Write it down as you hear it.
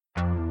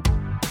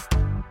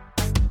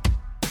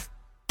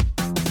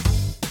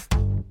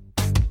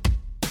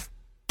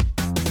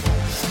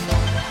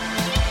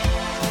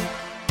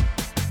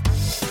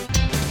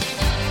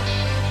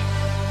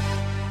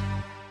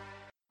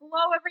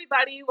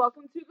everybody.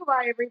 Welcome to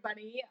Goodbye,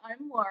 everybody.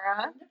 I'm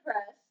Laura. I'm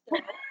depressed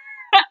still.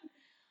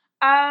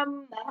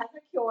 Um, That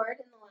hasn't cured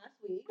in the last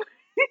week.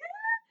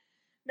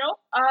 nope,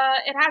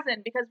 it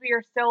hasn't because we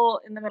are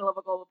still in the middle of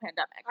a global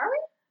pandemic. Are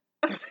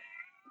we?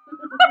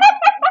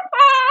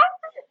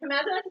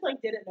 Imagine I just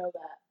didn't know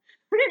that.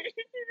 You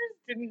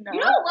just didn't know.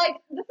 You know,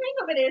 the thing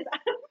of it is,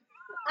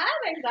 I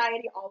have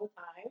anxiety all the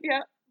time.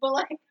 Yeah. But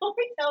let me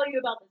tell you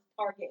about this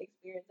Target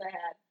experience I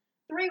had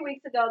 3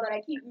 weeks ago that I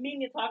keep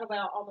meaning to talk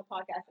about on the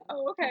podcast and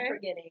keep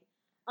forgetting.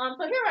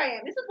 So here I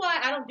am. This is why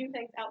I don't do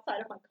things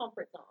outside of my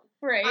comfort zone.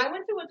 Right. I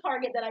went to a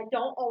Target that I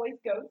don't always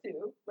go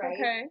to, right?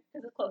 Okay.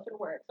 Because it's closer to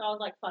work. So I was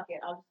like, fuck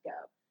it, I'll just go.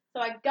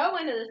 So I go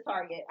into this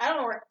Target. I don't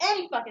know where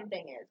any fucking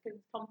thing is because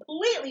it's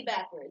completely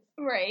backwards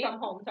from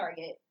home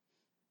Target.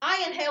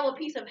 I inhale a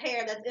piece of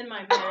hair that's in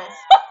my mask.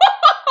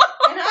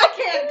 And I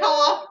can't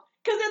cough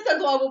because it's a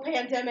global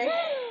pandemic.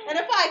 And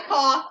if I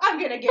cough, I'm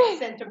going to get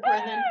sent to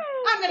prison.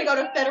 I'm going to go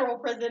to federal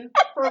prison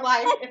for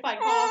life if I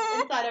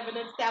cough inside of an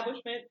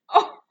establishment.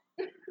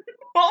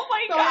 Oh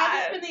my God. So I had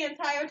to spend the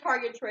entire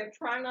Target trip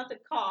trying not to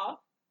cough.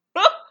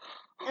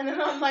 And then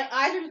I'm like,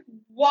 eyes are just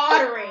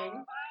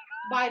watering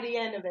by the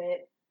end of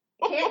it.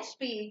 Can't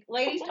speak.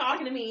 Lady's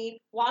talking to me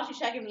while she's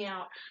checking me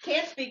out.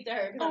 Can't speak to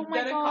her because I'm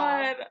going to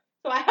cough.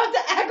 So I have to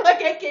act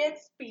like I can't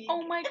speak.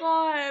 Oh my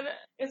God.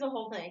 It's a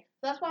whole thing.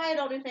 So that's why I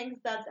don't do things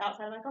that's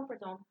outside of my comfort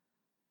zone.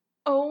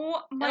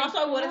 Oh my God. And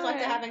also what it's like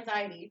to have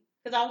anxiety.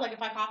 Because I was like,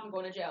 if I cough, I'm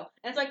going to jail.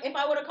 And it's like, if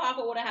I would have coughed,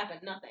 what would have happened?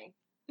 Nothing.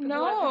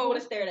 No. People would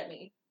have stared at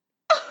me.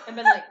 And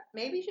been like,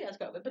 maybe she has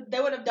COVID. But they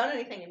wouldn't have done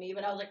anything to me.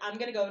 But I was like, I'm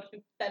going to go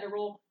to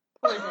federal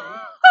prison.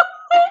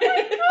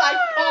 If I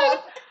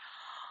cough.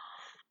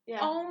 Yeah.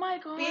 Oh my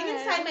God. Being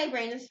inside my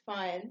brain is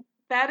fun.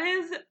 That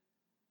is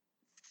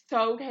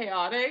so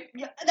chaotic.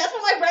 Yeah, that's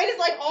what my brain is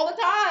like all the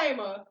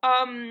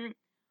time.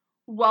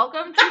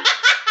 Welcome to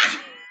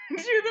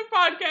the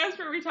podcast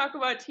where we talk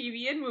about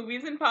TV and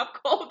movies and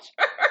pop culture.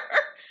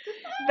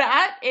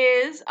 That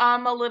is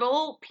a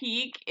little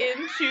peek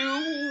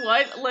into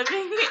what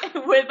living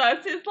with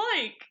us is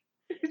like.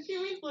 She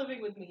means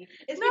living with me.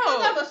 It's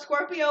because I'm a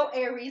Scorpio,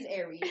 Aries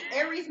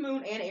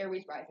moon, and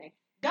Aries rising.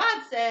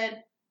 God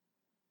said,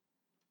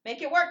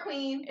 make it work,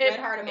 queen. Red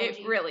heart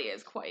emoji. It really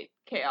is quite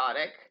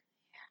chaotic.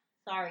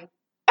 Sorry.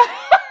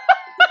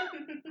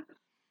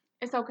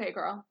 It's okay,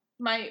 girl.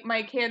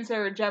 My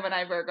Cancer,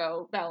 Gemini,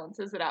 Virgo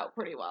balances it out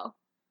pretty well.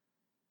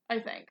 I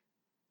think.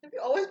 Have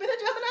you always been a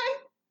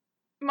Gemini?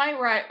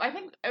 I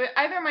think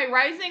either my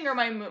rising or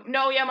my moon.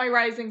 No, yeah, my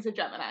rising's a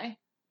Gemini.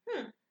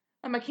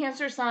 I'm a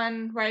Cancer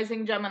sun,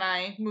 rising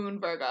Gemini, moon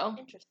Virgo.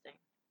 Interesting.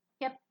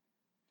 Yep.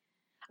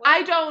 Well,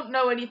 I don't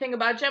know anything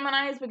about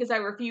Geminis because I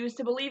refuse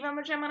to believe I'm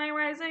a Gemini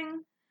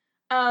rising.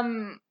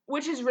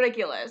 Which is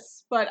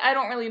ridiculous, but I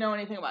don't really know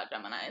anything about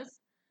Geminis.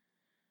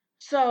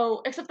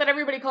 So, except that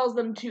everybody calls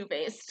them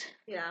two-faced.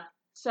 Yeah.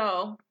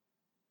 So.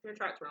 Your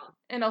chart's wrong.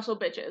 And also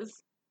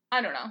bitches.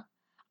 I don't know.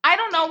 I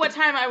don't know what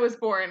time I was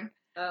born.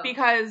 Oh.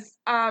 Because,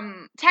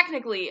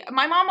 technically,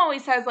 my mom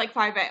always says,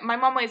 5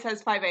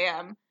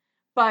 a.m.,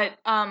 but,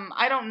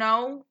 I don't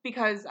know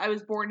because I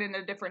was born in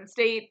a different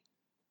state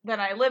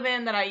than I live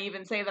in, that I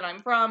even say that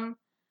I'm from.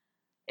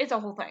 It's a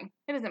whole thing.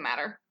 It doesn't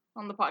matter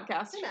on the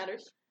podcast. It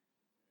matters.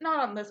 Not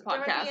on this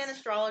podcast. There might be an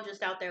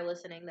astrologist out there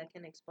listening that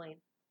can explain.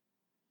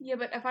 Yeah,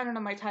 but if I don't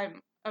know my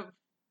time of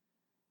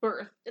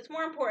birth. It's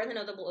more important to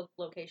know the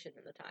location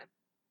than the time.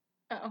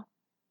 Oh.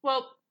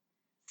 Well,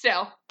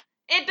 still.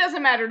 It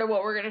doesn't matter to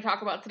what we're going to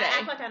talk about today. I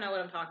act like I know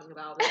what I'm talking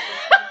about.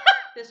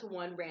 This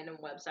one random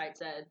website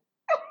said.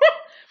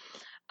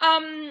 So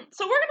we're going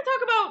to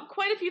talk about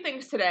quite a few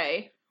things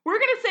today. We're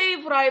going to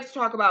save what I have to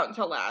talk about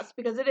until last,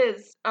 because it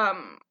is,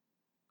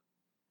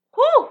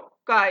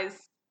 guys.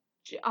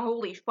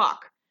 Holy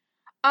fuck.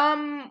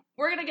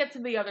 We're going to get to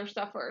the other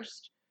stuff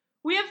first.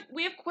 We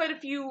have quite a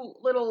few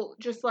little,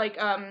 just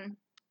little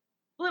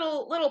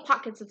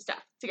pockets of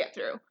stuff to get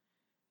through.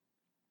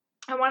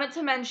 I wanted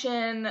to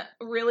mention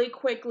really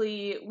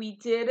quickly, we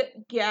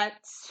did get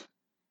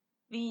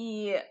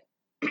the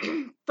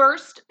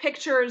first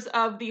pictures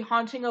of the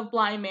Haunting of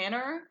Bly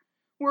Manor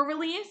were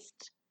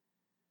released.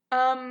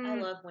 I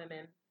love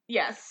women.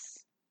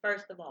 Yes.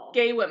 First of all.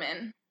 Gay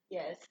women.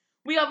 Yes.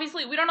 We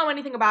don't know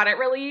anything about it,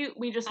 really.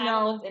 We just know. I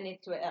haven't looked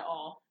into it at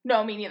all.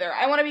 No, me neither.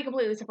 I want to be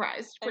completely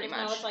surprised, pretty much.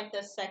 I just know it's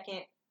the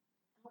second,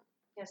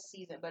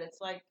 season, but it's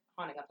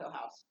Haunting of Hill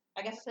House.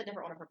 I guess it's a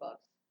different one of her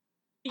books.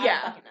 Yeah.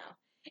 I don't fucking know.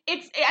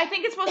 I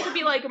think it's supposed to be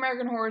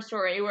American Horror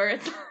Story, where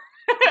it's...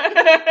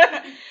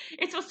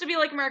 It's supposed to be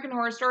American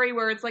Horror Story,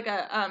 where it's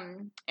a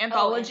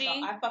anthology.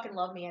 I fucking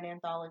love me an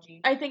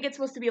anthology. I think it's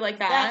supposed to be like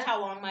that. That's how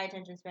long my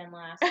attention span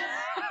lasts.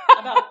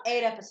 About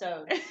 8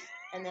 episodes.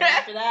 And then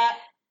after that,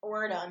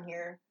 we're done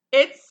here.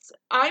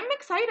 I'm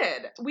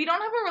excited. We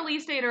don't have a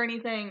release date or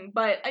anything,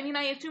 but I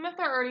assume if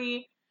they're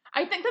already,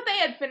 I think that they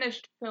had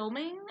finished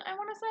filming, I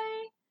want to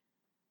say.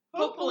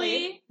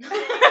 Hopefully.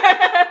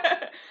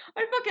 I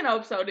fucking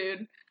hope so,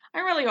 dude. I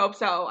really hope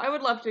so. I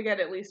would love to get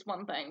at least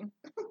one thing.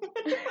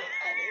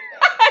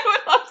 I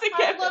would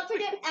love to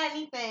get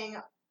anything.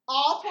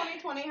 all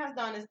 2020 has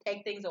done is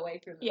take things away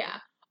from them. Yeah.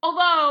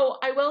 Although,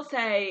 I will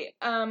say,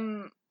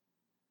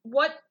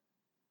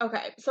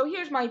 okay, so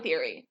here's my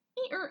theory.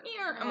 I'm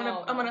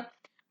gonna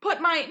put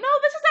no,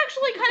 this is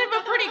actually kind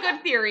of a pretty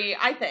good theory,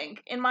 I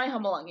think, in my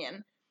humble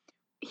onion.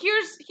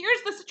 Here's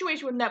the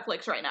situation with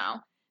Netflix right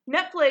now.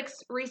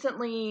 Netflix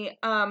recently,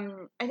 I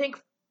think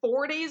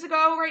 4 days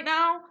ago right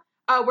now,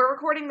 we're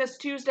recording this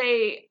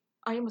Tuesday,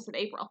 I almost said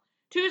April.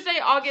 Tuesday,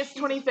 August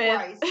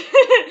 25th.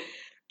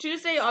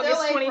 Tuesday,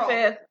 August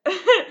 25th.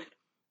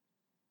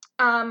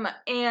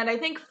 And I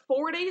think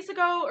 4 days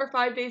ago or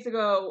 5 days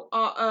ago,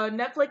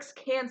 Netflix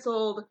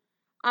canceled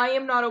I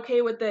Am Not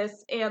Okay With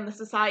This and The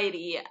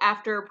Society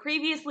after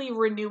previously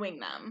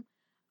renewing them.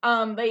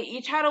 They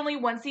each had only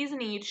one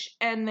season each,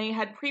 and they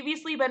had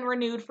previously been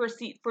renewed for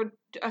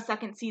a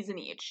second season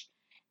each.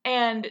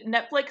 And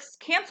Netflix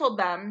canceled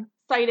them,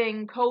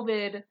 citing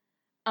COVID,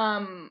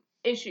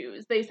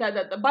 issues. They said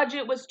that the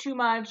budget was too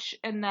much,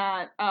 and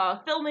that,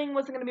 filming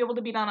wasn't going to be able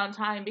to be done on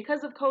time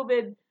because of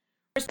COVID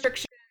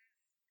restrictions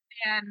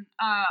and,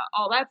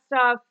 all that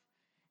stuff,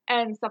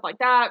 and stuff like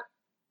that.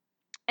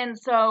 And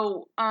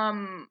so,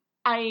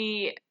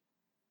 I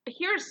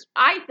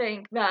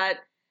think that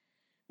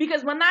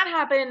because when that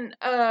happened,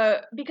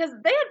 because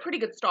they had pretty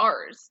good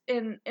stars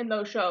in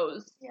those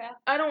shows. Yeah.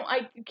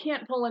 I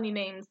can't pull any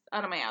names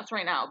out of my ass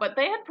right now, but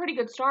they had pretty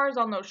good stars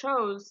on those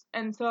shows,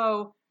 and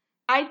so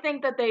I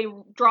think that they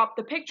dropped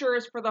the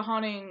pictures for The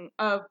Haunting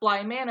of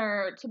Bly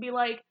Manor to be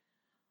like,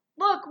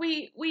 look,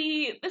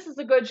 this is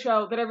a good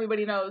show that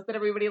everybody knows, that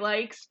everybody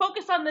likes.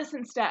 Focus on this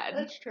instead.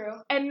 That's true.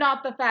 And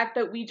not the fact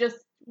that we just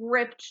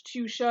ripped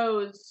 2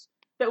 shows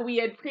that we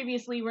had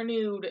previously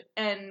renewed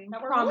and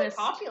that were promised.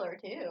 Really popular,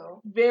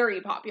 too.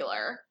 Very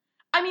popular.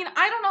 I mean,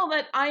 I don't know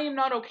that I Am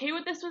Not Okay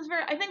With This was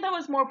I think that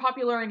was more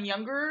popular in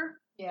younger.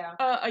 Yeah.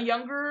 A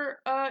younger,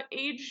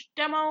 age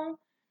demo.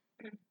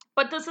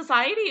 But The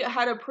Society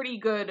had a pretty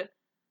good,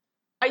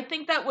 I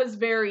think that was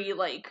very,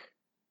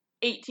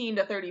 18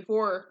 to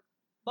 34.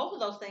 Both of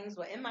those things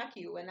were in my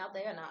queue, and now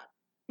they are not.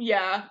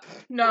 Yeah.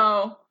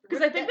 No.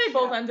 Because I think they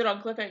both ended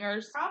on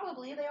cliffhangers.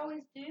 Probably. They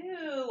always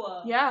do.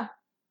 Yeah.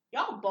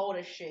 Y'all bold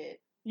as shit.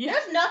 Yeah.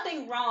 There's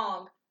nothing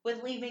wrong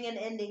with leaving an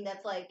ending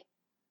that's,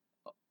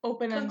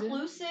 open-ended.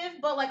 Conclusive,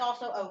 but,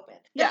 also open.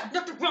 Yeah. There's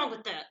nothing wrong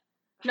with that.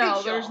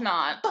 No, there's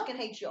not. I fucking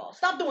hate y'all.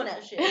 Stop doing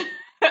that shit.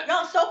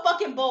 Y'all so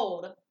fucking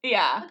bold.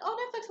 Yeah.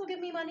 Netflix will give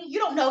me money. You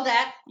don't know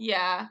that.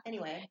 Yeah.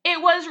 Anyway.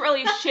 It was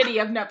really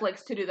shitty of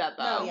Netflix to do that,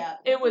 though. No, yeah.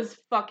 It was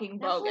fucking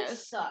bogus. Netflix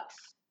sucks.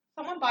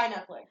 Someone buy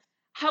Netflix.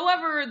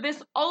 However,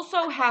 this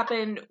also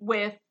happened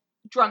with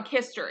Drunk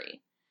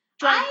History.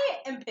 I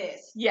am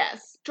pissed.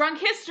 Yes. Drunk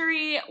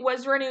History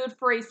was renewed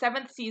for a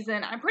 7th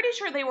season. I'm pretty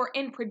sure they were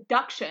in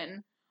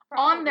production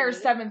on their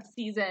 7th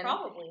season.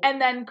 Probably. And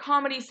then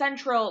Comedy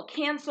Central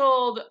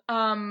canceled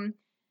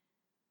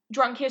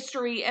Drunk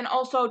History and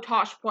also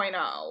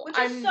Tosh.0. Which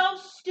is so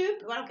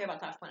stupid. Well, I don't care about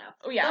Tosh.0.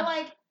 Oh, yeah.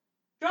 But,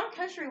 Drunk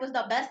History was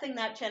the best thing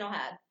that channel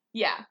had.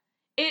 Yeah.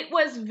 It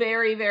was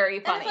very, very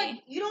funny. And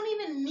it's you don't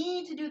even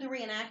need to do the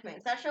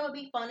reenactments. That show would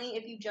be funny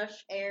if you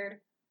just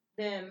aired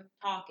them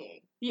talking.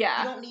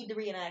 Yeah. You don't need the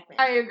reenactments.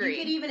 I agree.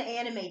 You could even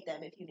animate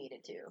them if you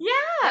needed to.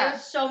 Yeah.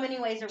 There's so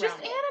many ways around just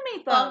it.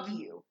 Animate them.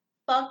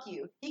 Fuck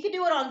you. You could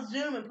do it on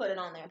Zoom and put it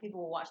on there and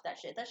people will watch that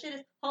shit. That shit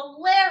is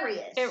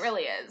hilarious. It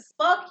really is.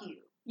 Fuck you.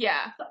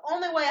 Yeah. It's the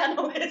only way I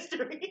know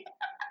history.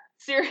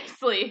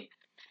 Seriously.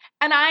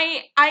 And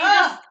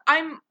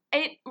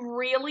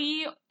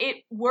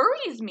it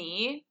worries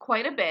me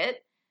quite a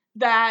bit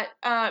that,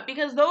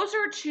 because those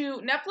are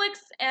two, Netflix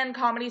and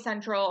Comedy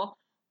Central,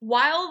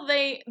 while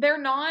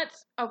they're not,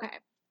 okay,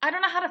 I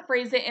don't know how to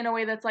phrase it in a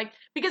way that's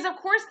because of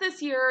course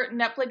this year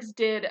Netflix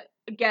did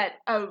get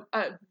a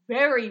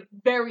very,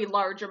 very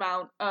large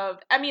amount of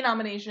Emmy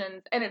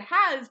nominations, and it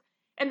has,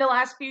 in the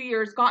last few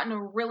years, gotten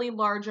a really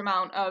large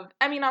amount of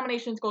Emmy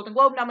nominations, Golden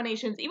Globe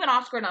nominations, even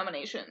Oscar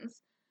nominations.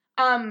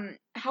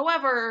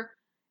 However,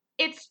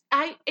 it's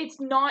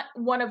not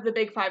one of the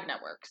big 5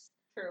 networks.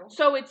 True.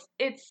 So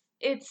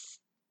it's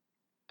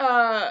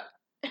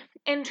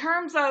in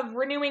terms of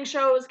renewing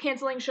shows,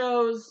 canceling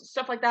shows,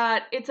 stuff like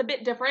that, it's a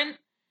bit different.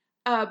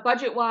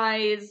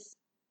 Budget-wise,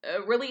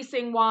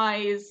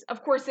 releasing-wise,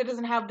 of course it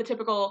doesn't have the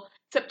typical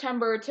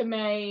September to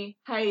May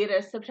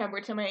hiatus,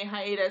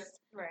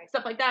 right.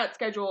 Stuff like that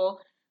schedule.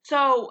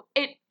 So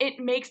it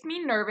makes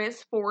me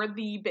nervous for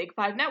the big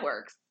 5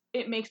 networks.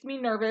 It makes me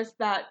nervous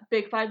that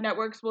big 5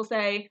 networks will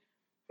say,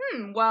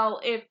 well,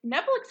 if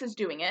Netflix is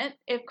doing it,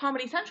 if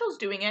Comedy Central's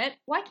doing it,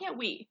 why can't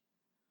we?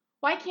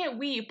 Why can't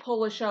we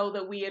pull a show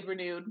that we had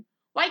renewed?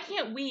 Why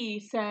can't we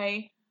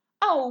say,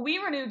 oh, we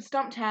renewed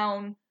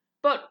Stumptown,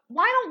 but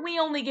why don't we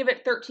only give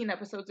it 13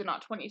 episodes and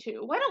not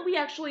 22? Why don't we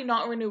actually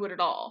not renew it at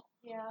all?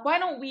 Yeah. Why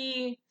don't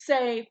we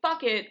say,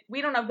 fuck it,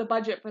 we don't have the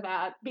budget for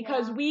that,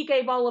 because we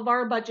gave all of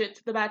our budget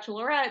to The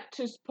Bachelorette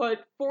to put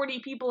 40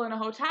 people in a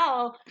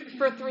hotel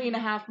for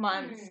 3.5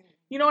 months.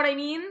 You know what I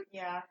mean?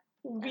 Yeah.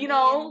 You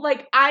know,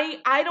 like,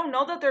 I don't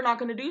know that they're not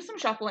going to do some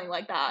shuffling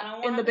like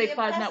that in the Big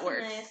Five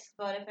networks.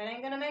 But if it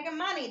ain't going to make them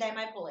money, they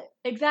might pull it.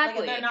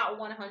 Exactly. Like, if they're not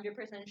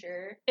 100%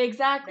 sure.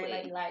 Exactly. They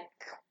might be like...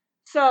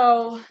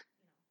 So,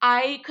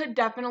 I could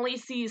definitely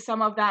see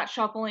some of that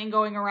shuffling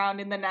going around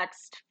in the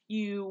next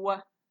few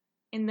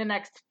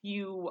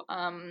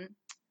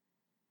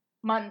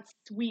months,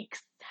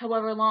 weeks,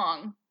 however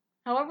long.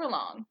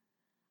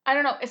 I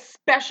don't know,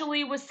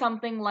 especially with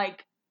something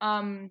like,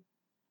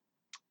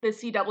 the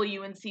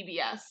CW and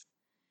CBS,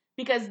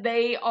 because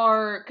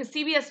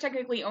CBS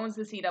technically owns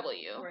the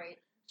CW. Right.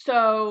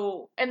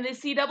 So, and the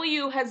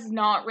CW has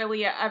not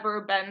really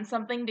ever been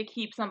something to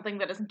keep something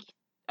that doesn't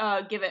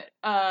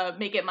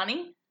make it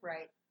money.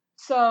 Right.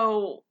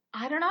 So,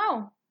 I don't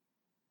know.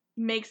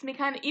 Makes me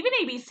even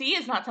ABC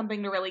is not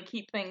something to really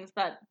keep things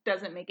that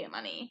doesn't make it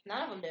money.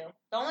 None of them do.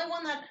 The only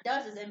one that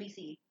does is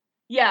NBC.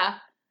 Yeah,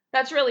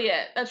 that's really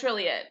it.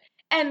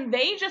 And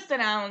they just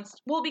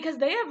announced, well, because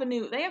they have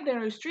their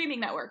new streaming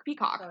network,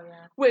 Peacock. Oh,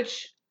 yeah.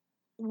 Which,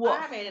 woof.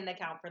 I made an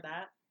account for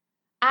that.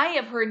 I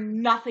have heard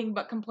nothing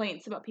but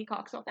complaints about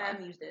Peacock so far. I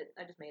haven't used it.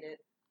 I just made it.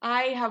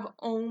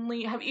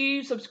 Have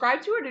you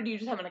subscribed to it, or do you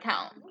just have an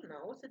account? I don't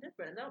know. What's the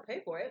difference? I don't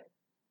pay for it.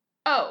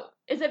 Oh,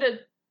 is it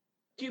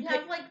do you pay?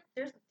 Have, like,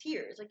 there's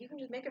tiers. Like, you can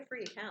just make a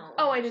free account.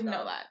 Oh, I didn't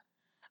know that.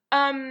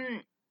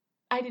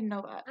 I didn't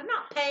know that. I'm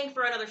not paying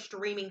for another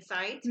streaming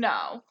site.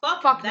 No.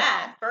 Fuck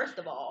that, no. First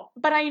of all.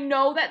 But I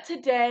know that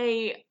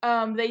today,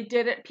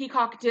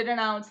 Peacock did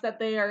announce that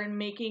they are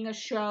making a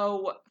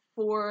show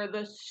for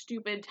the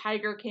stupid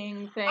Tiger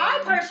King thing.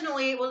 I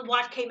personally will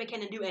watch Kate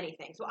McKinnon do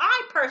anything, so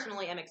I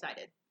personally am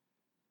excited.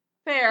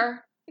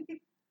 Fair.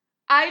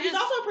 She's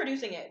also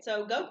producing it,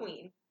 so go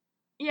Queen.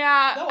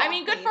 Yeah, I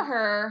mean, good for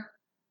her.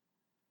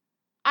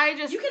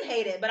 You can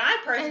hate it, but I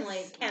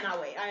personally cannot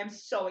wait. I am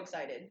so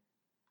excited.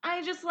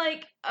 I just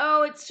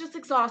it's just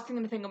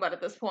exhausting to think about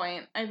at this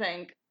point, I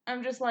think.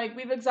 I'm just like,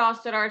 we've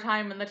exhausted our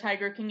time in the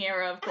Tiger King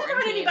era of quarantine. I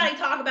haven't heard anybody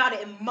talk about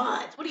it in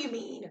months. What do you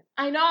mean?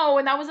 I know,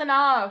 and that was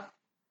enough.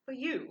 For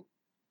you.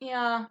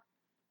 Yeah.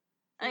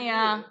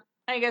 I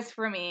guess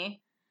for me.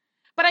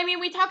 But I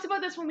mean, we talked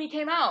about this when it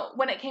came out.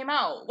 We're gay.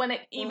 Oh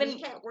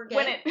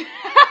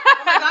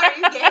my God, are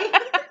you gay?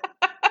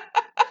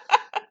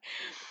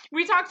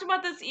 We talked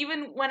about this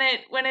even when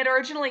it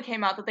originally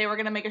came out, that they were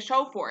going to make a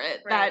show for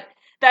it. Right.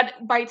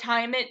 That by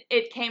time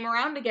it came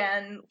around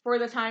again for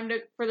the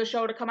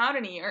show to come out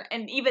in a year,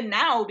 and even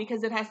now,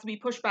 because it has to be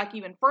pushed back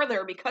even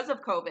further because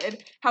of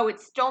COVID, how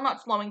it's still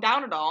not slowing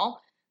down at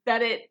all,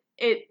 that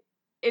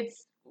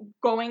it's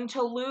going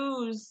to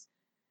lose.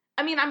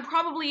 I mean, I'm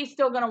probably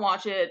still gonna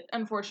watch it,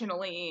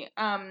 unfortunately.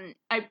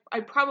 I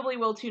probably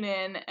will tune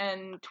in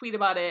and tweet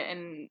about it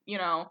and,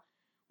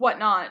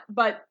 whatnot,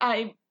 but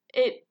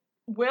it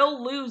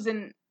will lose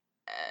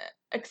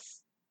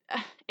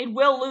it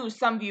will lose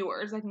some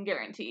viewers, I can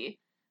guarantee.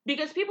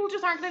 Because people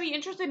just aren't going to be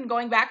interested in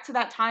going back to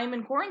that time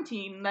in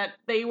quarantine that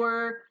they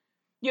were,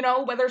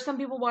 whether some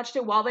people watched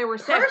it while they were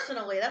sick.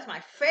 Personally, that's my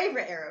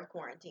favorite era of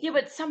quarantine. Yeah,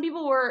 but some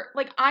people were,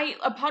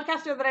 a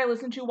podcaster that I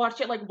listened to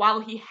watched it, while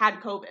he had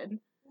COVID.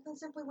 Well, then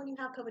simply when you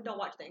have COVID, don't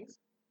watch things.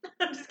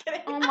 I'm just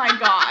kidding. Oh my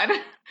God.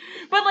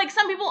 But,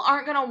 some people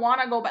aren't going to want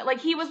to go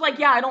back. He was like,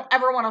 yeah, I don't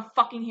ever want to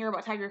fucking hear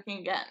about Tiger King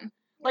again.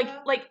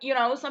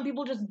 Yeah. Some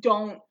people just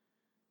don't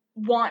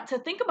want to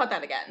think about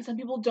that again. Some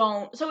people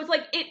don't. So it's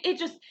it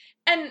just,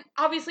 and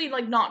obviously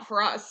not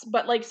for us,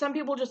 but some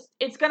people just,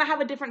 it's gonna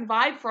have a different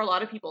vibe for a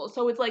lot of people.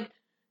 So it's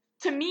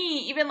to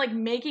me, even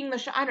making the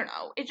show, I don't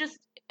know, it just,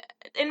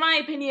 in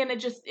my opinion, it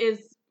just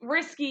is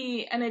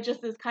risky, and it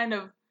just is kind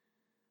of,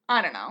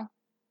 I don't know,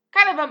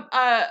 kind of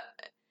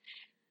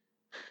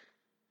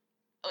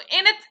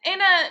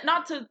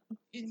not to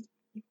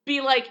be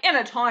in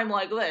a time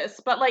like this,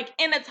 but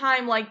in a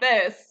time like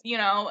this,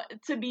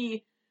 to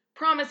be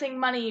promising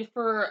money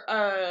for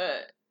a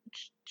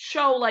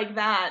show like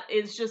that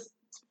is just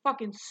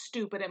fucking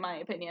stupid, in my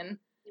opinion.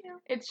 Yeah.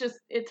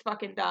 It's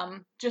fucking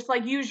dumb. Just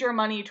use your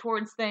money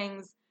towards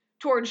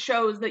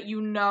shows that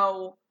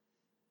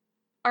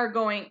are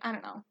going, I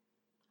don't know,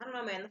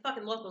 man. The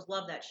fucking locals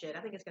love that shit.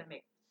 I think it's gonna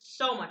make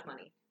so much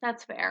money.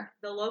 That's fair.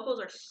 The locals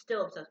are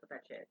still obsessed with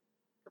that shit.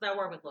 Because I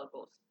work with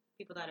locals.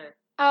 People that are...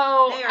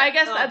 Oh, I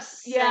guess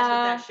that's... Yeah,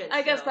 with that shit,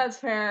 I guess that's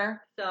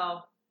fair.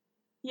 So...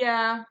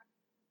 Yeah.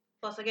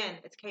 Plus, again,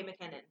 it's Kate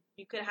McKinnon.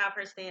 You could have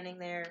her standing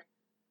there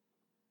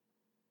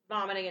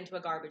vomiting into a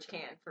garbage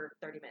can for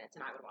 30 minutes,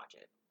 and I would watch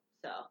it.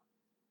 So...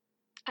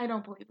 I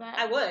don't believe that.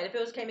 I would. If it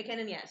was Kate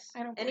McKinnon, yes.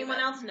 I don't believe Anyone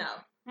that. else, no.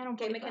 I don't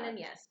believe Kate McKinnon, that.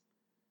 yes.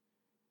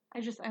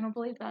 I don't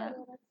believe that.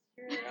 Oh, that's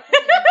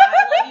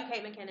I love you,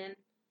 Kate McKinnon.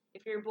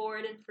 If you're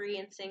bored and free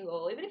and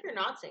single, even if you're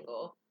not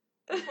single,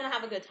 I just want to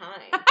have a good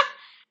time.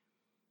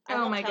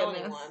 Oh my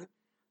goodness.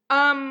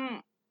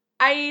 Anyone.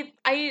 I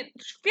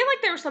feel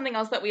like there was something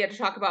else that we had to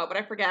talk about, but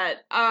I forget.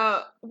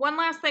 One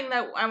last thing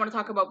that I want to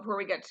talk about before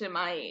we get to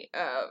my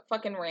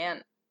fucking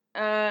rant.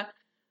 The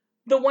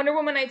Wonder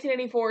Woman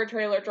 1984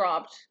 trailer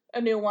dropped. A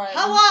new one.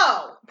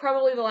 Hello!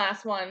 Probably the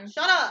last one.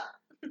 Shut up!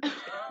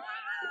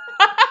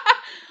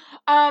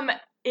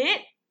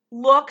 It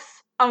looks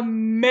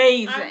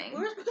amazing. We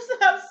were supposed to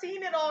have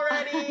seen it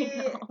already.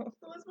 It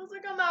was supposed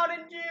to come out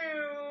in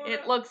June.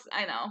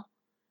 I know.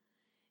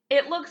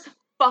 It looks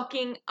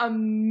fucking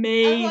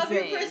amazing. I love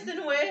you,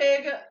 Kristen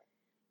Wiig.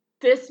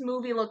 This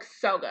movie looks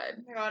so good.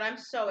 Oh my god, I'm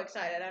so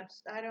excited.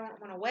 I don't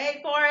want to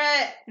wait for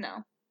it.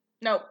 No.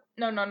 No.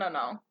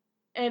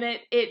 And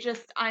it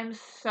just, I'm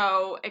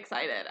so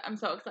excited. I'm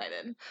so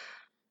excited.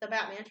 The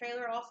Batman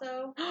trailer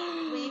also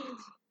leaked.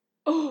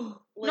 Oh.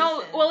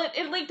 No, well,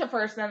 it leaked at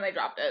first, and then they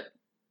dropped it.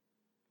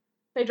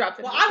 They dropped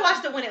it. Well, I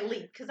watched it when it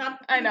leaked, because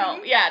I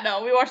know. Yeah,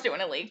 no, we watched it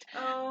when it leaked.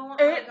 Oh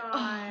my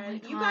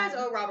god. You guys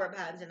owe Robert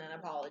Pattinson an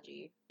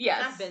apology.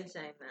 Yes. I've been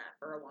saying that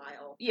for a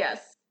while.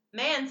 Yes.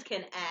 Mans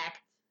can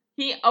act.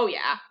 Oh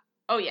yeah.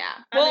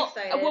 I'm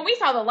excited. When we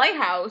saw The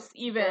Lighthouse,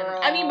 even, Girl.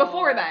 I mean,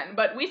 before then,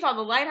 but we saw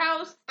The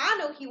Lighthouse. I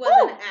know he was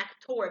an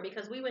actor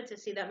because we went to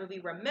see that movie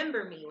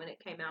Remember Me when it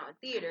came out in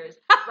theaters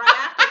right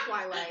after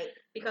Twilight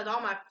because all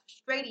my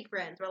straighty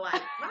friends were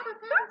like, Robert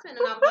Pattinson, and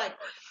I was like,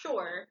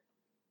 sure,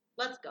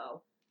 let's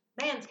go.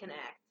 Mans can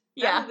act.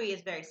 That movie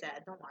is very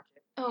sad. Don't watch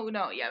it. Oh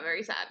no, yeah,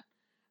 very sad.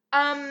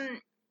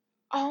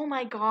 Oh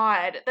my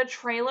god, the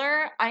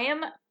trailer, I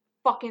am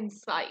fucking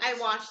psyched. I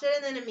watched it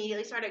and then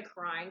immediately started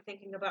crying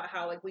thinking about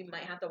how, like, we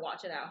might have to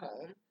watch it at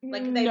home.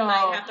 Like, they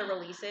might have to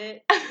release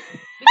it. Because,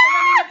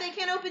 I mean, if they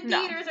can't open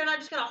theaters, they're not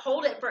just gonna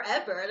hold it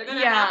forever. They're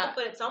gonna have to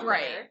put it somewhere.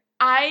 Right.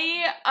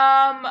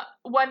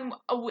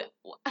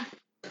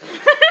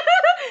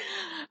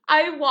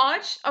 I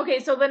watched, okay,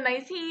 so the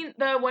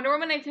Wonder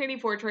Woman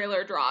 1984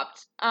 trailer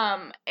dropped,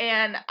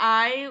 and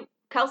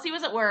Kelsey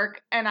was at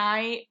work, and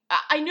I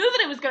knew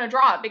that it was gonna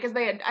drop because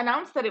they had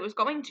announced that it was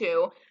going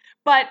to,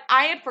 but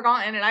I had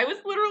forgotten, and I was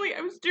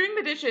doing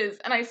the dishes,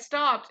 and I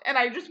stopped, and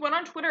I just went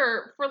on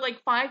Twitter for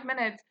like 5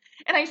 minutes,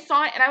 and I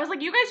saw it, and I was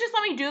like, you guys just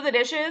let me do the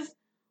dishes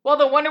while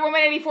the Wonder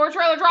Woman 84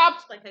 trailer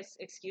dropped? Like,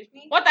 excuse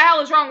me? What the hell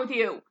is wrong with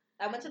you?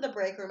 I went to the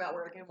break room at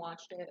work and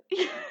watched it.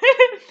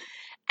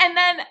 And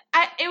then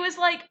it was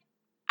like,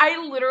 I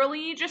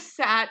literally just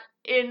sat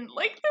in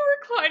like the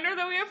recliner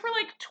that we have for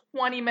like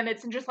 20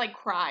 minutes and just like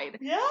cried.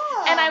 Yeah.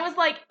 And I was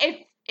like,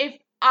 if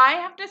I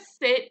have to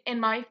sit in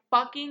my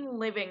fucking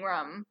living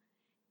room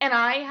and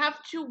I have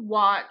to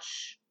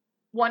watch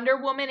Wonder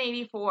Woman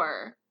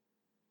 84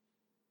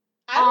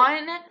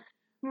 on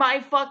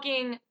my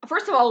fucking,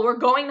 first of all, we're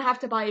going to have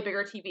to buy a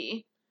bigger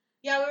TV.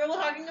 Yeah, we were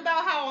talking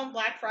about how on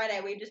Black Friday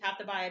we just have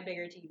to buy a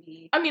bigger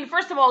TV. I mean,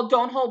 first of all,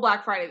 don't hold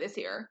Black Friday this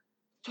year.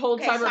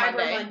 Hold Cyber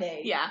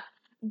Monday. Yeah.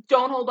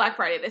 Don't hold Black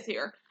Friday this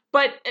year.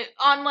 But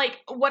on, like,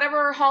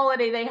 whatever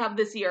holiday they have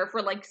this year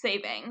for, like,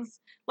 savings,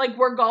 like,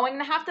 we're going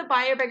to have to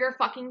buy a bigger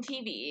fucking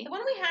TV. The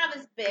one we have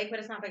is big, but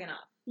it's not big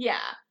enough. Yeah.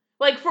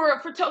 Like,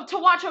 to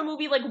watch a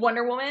movie like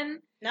Wonder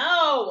Woman.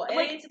 No!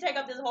 It needs to take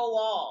up this whole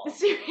wall.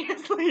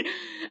 Seriously.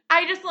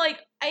 I just, like,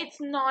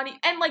 it's not...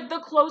 And, like, the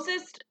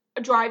closest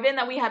drive-in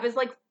that we have is,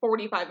 like,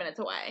 45 minutes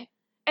away.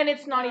 And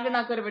it's not even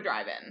that good of a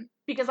drive-in.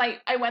 Because I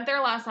went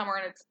there last summer,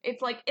 and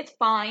it's like, it's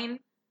fine.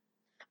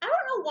 I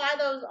don't know why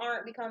those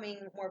aren't becoming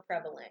more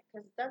prevalent,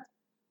 because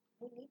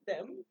we need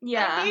them.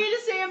 Yeah. I need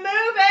to see a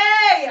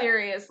movie!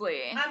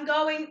 Seriously. I'm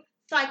going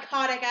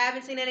psychotic. I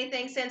haven't seen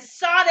anything since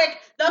Sonic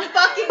the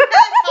fucking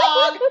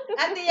Hedgehog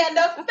at the end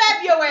of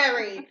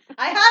February.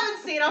 I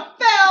haven't seen a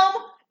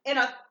film in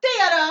a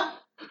theater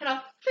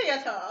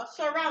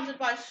surrounded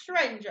by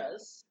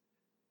strangers.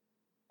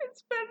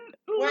 It's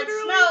been where it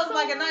smells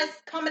like a nice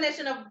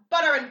combination of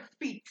butter and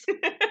feet.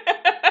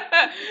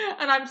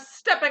 And I'm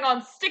stepping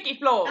on sticky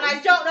floors. And I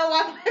don't know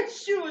why my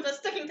shoes are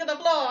sticking to the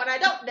floor, and I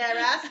don't dare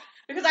ask,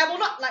 because I will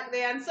not like the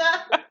answer.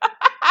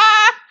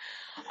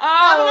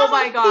 Oh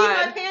my god. I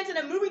haven't peed my pants in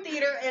a movie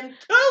theater in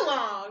too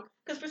long,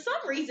 because for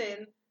some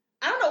reason,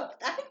 I don't know,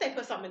 I think they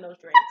put something in those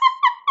drinks.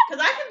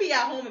 Because I can be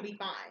at home and be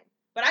fine.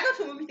 But I go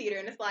to a movie theater,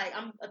 and it's like,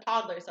 I'm a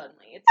toddler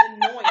suddenly. It's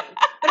annoying.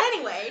 But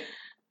anyway...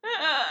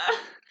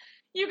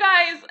 You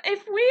guys,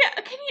 if we have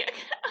to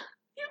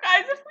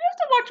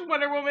watch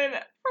Wonder Woman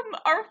from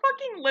our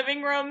fucking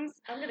living rooms,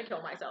 I'm gonna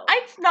kill myself.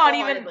 It's not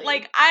even,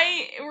 like,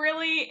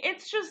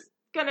 it's just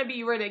gonna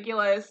be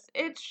ridiculous.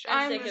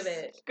 I'm sick of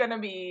it. Gonna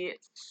be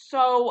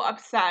so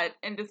upset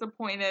and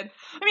disappointed.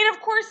 I mean, of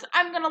course,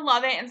 I'm gonna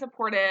love it and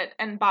support it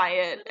and buy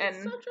it.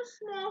 It's such a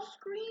small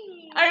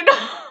screen. I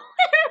know.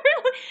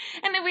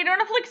 And we don't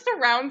have, like,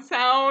 surround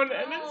sound.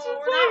 And it's just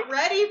we're not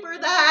ready for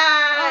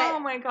that. Oh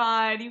my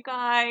god, you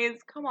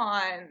guys, come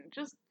on.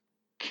 Just...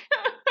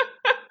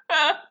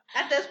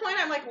 At this point,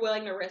 I'm, like,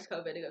 willing to risk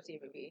COVID to go see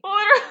a movie.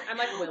 Literally. I'm,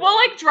 like, willing. We'll,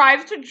 like,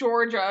 drive to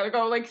Georgia to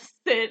go, like,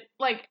 sit,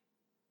 like,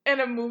 in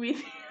a movie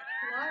theater.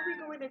 Why are we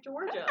going to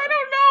Georgia? I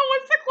don't know.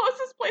 What's the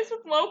closest place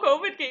with low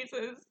COVID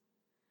cases?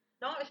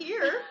 Not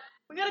here.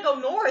 We gotta go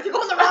north. You're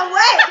going the wrong way.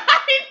 I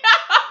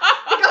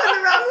know. You're going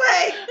the wrong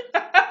way.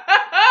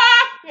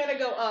 You gotta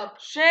go up.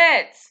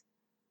 Shit.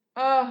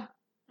 I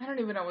don't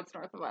even know what's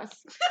north of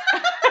us.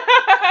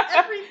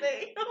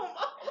 Everything. Almost.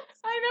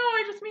 I know.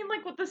 I just mean,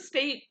 like, what the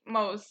state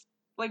most,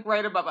 like,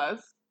 right above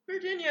us.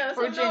 Virginia.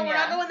 So no, we're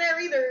not going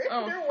there either.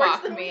 Oh, they're fuck worse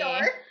than me. we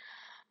are.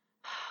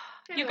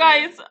 You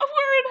guys,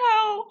 we're in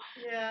hell.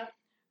 Yeah.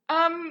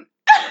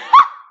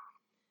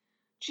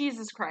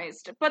 Jesus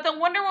Christ. But the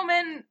Wonder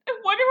Woman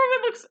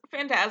looks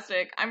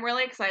fantastic. I'm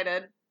really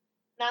excited.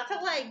 Not to,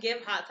 like,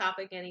 give Hot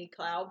Topic any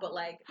clout, but,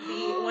 like,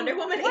 the Wonder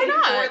Woman Why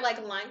not? 84,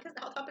 like, line, because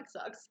Hot Topic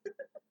sucks.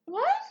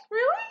 What?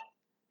 Really?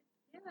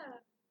 Yeah.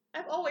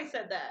 I've always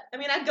said that. I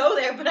mean, I go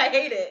there, but I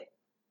hate it.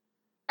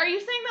 Are you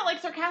saying that,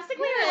 like,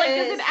 sarcastically, or, like,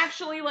 does it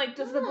actually, like,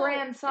 does the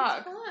brand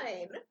suck? It's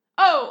fine.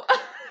 Oh.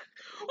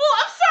 Well,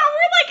 I'm sorry,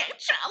 we're,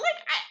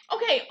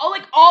 okay,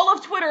 all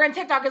of Twitter and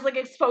TikTok is, like,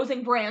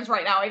 exposing brands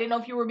right now. I didn't know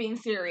if you were being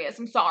serious.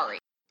 I'm sorry.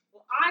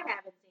 Well, I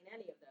haven't seen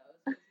any of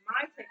those.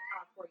 My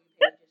TikTok for you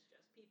page is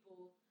just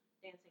people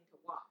dancing to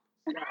WAP.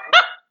 So,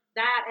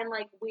 that and,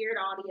 like, weird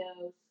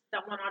audios.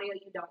 That one audio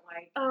you don't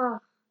like. Ugh,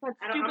 that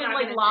stupid,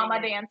 like,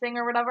 llama dancing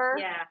or whatever.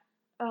 Yeah.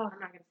 Oh, I'm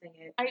not gonna sing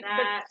it.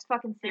 That's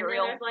fucking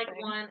cereal. And then there's,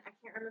 like, one, I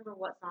can't remember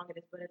what song it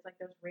is, but it's, like,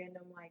 those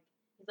random, like,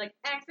 he's like,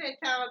 accent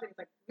tones, and it's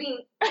like,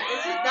 me.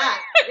 It's just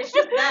that. It's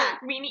just that.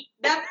 Meanie.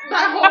 That's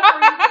my whole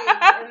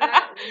page. And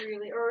that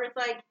really, or it's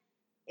like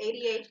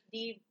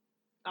ADHD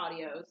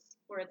audios,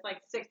 where it's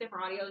like 6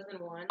 different audios in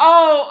one.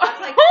 Oh.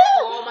 That's like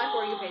all my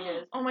For You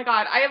pages. Oh my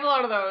god, I have a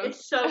lot of those.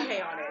 It's so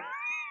chaotic.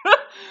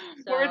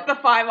 Where it's the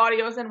 5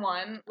 audios in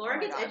one. Laura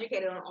gets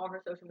educated on all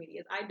her social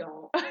medias. I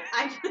don't.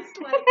 I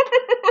just like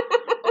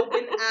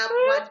open app,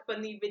 watch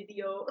funny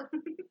video.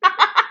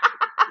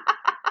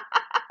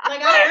 Like,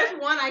 there's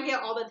one I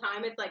get all the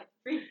time. It's like,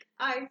 Greek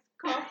iced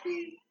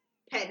coffee,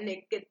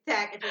 panic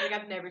attack. It's like,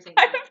 I've never seen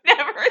that. I've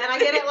never And I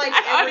get it, like,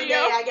 every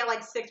audio. day. I get,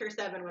 like, 6 or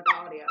 7 with the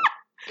audio.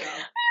 So. I've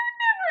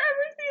never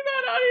ever seen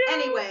that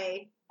audio.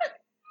 Anyway,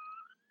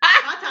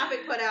 Hot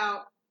Topic put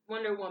out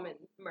Wonder Woman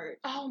merch.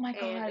 Oh, my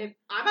God. And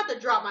I'm about to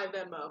drop my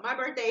Venmo. My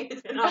birthday is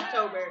in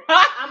October.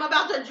 I'm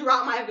about to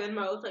drop my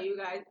Venmo, so you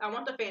guys, I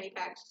want the fanny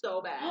pack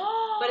so bad.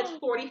 But it's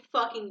 $40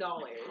 fucking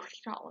dollars.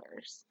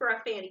 $40. For a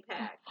fanny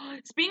pack.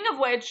 Speaking of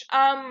which,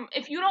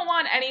 if you don't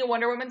want any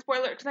Wonder Woman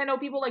spoilers, because I know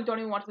people, like, don't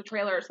even watch the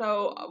trailer,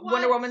 so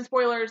Wonder Woman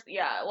spoilers,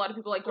 yeah, a lot of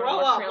people, like, don't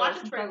watch trailers.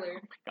 Watch the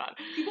trailer. Oh my god.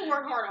 People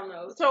work hard on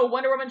those. So,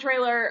 Wonder Woman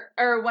trailer,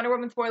 or Wonder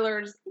Woman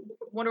spoilers,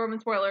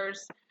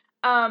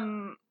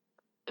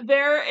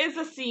 there is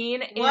a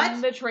scene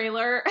in the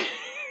trailer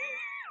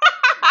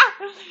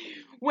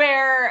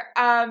where,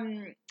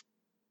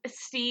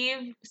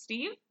 Steve?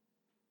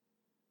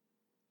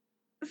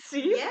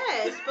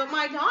 Yes, but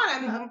my god,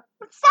 I'm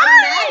sorry!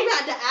 I'm mad you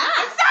had to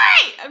ask.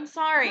 I'm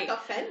sorry! I'm like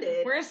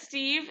offended. Where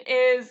Steve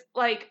is,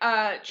 like,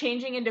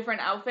 changing in different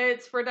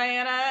outfits for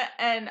Diana,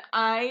 and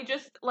I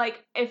just,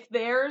 like, if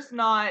there's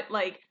not,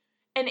 like,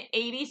 an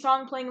 80s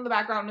song playing in the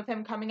background with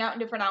him coming out in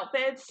different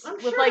outfits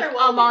with, like,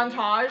 a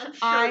montage,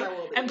 I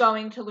am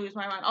going to lose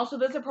my mind. Also,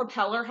 there's a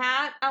propeller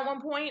hat at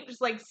one point, just,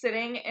 like,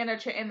 sitting in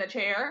the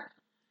chair.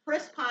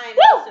 Chris Pine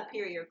is a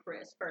superior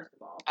Chris, first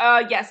of all.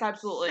 Yes,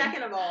 absolutely.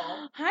 Second of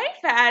all. Hi,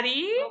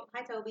 Fatty. Oh,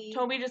 hi, Toby.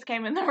 Toby just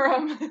came in the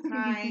room.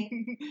 Hi.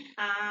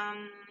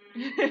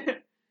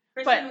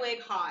 Kristen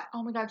Wiig hot.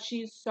 Oh my god,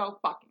 she's so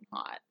fucking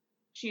hot.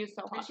 She is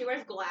so hot. And she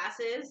wears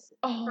glasses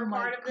for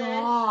part of this.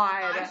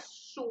 God. I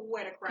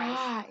swear to Christ.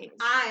 Guys.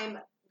 I'm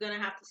gonna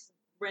have to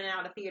rent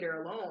out a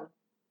theater alone.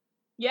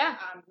 Yeah.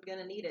 I'm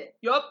gonna need it.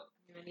 Yup.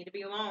 I'm gonna need to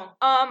be alone.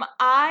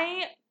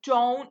 I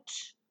don't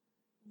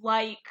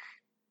like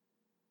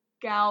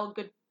Gal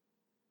Gadot.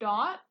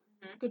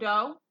 Mm-hmm.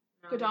 Gadot?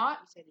 No, Gadot?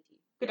 you say the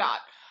T. Gadot.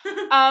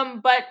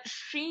 But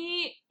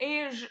she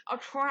is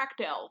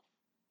attractive.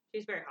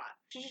 She's very hot.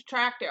 She's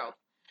attractive.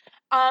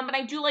 And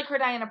I do like her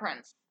Diana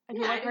Prince. I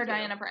do like her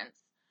Diana Prince.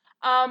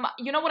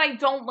 You know what I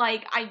don't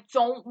like? I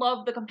don't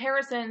love the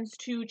comparisons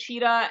to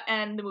Cheetah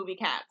and the movie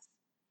Cats.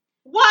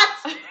 What?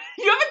 You haven't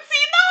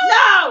seen those?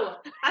 No!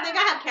 I think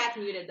I have Cats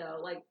muted, though.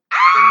 Like,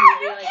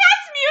 you have Cats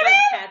muted? Like,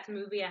 Cats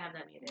movie, I have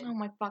that muted. Oh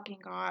my fucking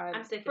god.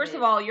 I'm sick of First it.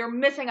 of all, you're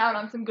missing out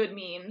on some good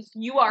memes.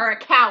 You are a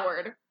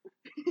coward.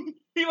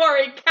 You are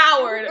a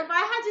coward. If I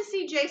had to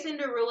see Jason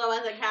Derulo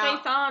as a cow...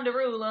 Jason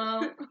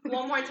Derulo.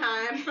 one more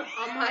time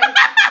on my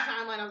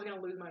timeline, I was gonna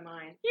lose my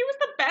mind. He was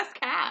the best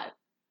cat.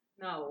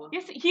 No.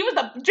 Yes,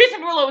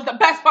 Jason Derulo was the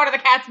best part of the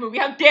Cats movie.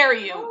 How dare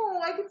you?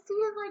 No, I could see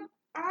his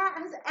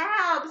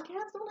abs.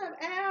 Cats don't have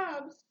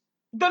abs.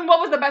 Then what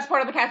was the best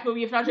part of the Cats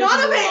movie if not Jason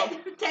Derulo? None of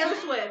it! Taylor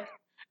Swift.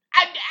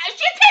 And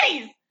she had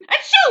titties! And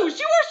shoes!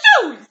 She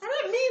wore shoes! I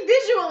didn't mean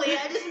visually,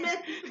 I just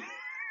meant...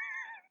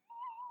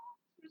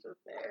 She was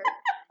there.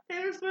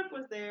 Taylor Swift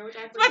was there, which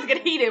I It's about to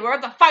get heated. We're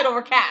about to fight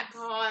over cats.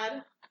 Oh,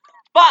 God.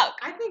 Fuck.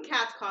 I think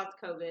cats caused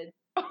COVID.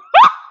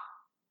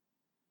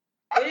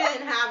 We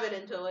didn't have it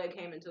until it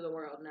came into the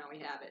world. Now we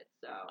have it,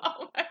 so.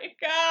 Oh my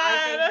god.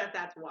 I think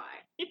that's why.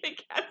 You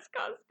think cats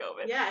caause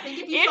COVID? Yeah, I think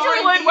if you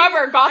Andrew Lloyd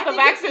Webber got the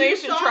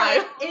vaccination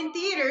trial. In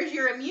theaters,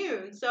 you're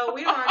immune, so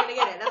we aren't gonna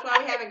get it. That's why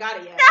we haven't got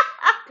it yet.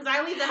 Because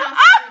I leave the house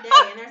every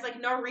day, and there's like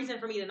no reason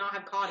for me to not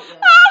have caught it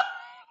yet.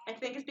 I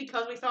think it's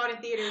because we saw it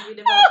in theaters, we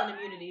developed an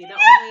immunity that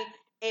only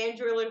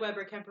Andrew Lloyd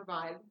Webber can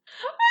provide.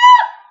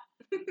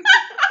 Did you see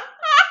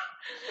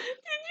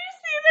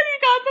that he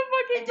got the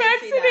fucking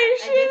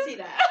vaccination? I did see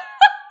that.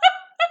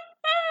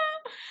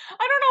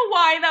 I don't know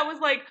why that was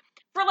like,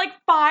 for like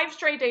 5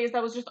 straight days,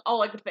 that was just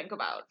all I could think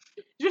about.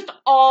 Just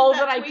all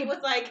that I could. That tweet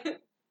was like,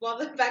 while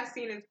the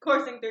vaccine is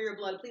coursing through your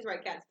blood, please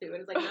write cats too.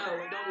 And it's like, no,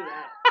 don't do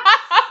that.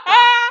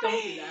 Stop,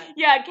 don't do that.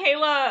 Yeah,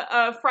 Kayla,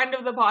 a friend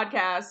of the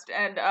podcast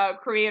and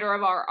creator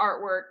of our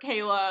artwork,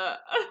 Kayla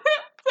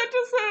sent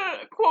us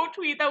a quote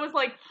tweet that was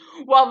like,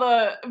 while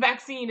the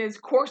vaccine is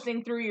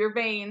coursing through your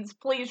veins,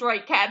 please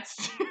write cats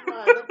too.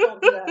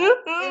 Don't do that.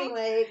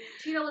 Anyway,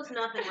 Cheeto looks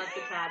nothing like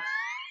the cats.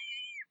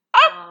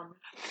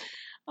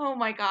 Oh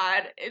my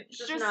god. It's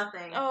just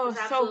nothing. Oh,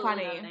 it's so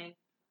funny. Nothing.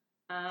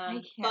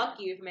 Fuck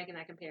you for making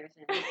that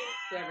comparison.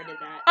 Whoever did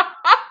that.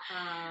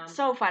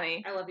 So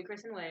funny. I love you,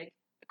 Kristen Wiig.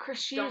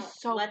 She is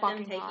so fucking hot. Let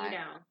them take you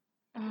down.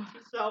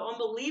 She's so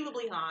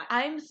unbelievably hot.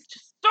 I'm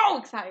just so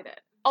excited.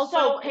 Also,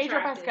 so Pedro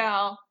attractive.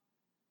 Pascal.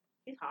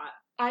 He's hot.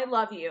 I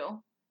love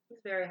you.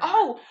 He's very hot.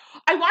 Oh,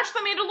 I watched The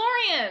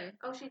Mandalorian.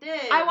 Oh, she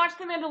did. I watched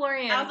The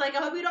Mandalorian. I was like, I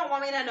hope you don't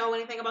want me to know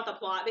anything about the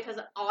plot because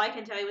all I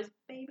can tell you is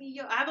Baby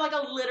Yoda. I have like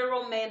a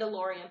literal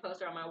Mandalorian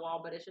poster on my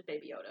wall, but it's just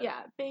Baby Yoda.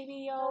 Yeah,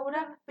 Baby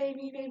Yoda,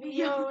 Baby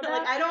Yoda.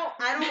 Like I don't.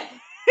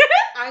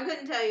 I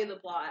couldn't tell you the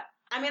plot.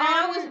 I mean,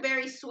 I know it was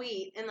very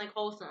sweet and like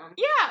wholesome.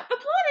 Yeah, the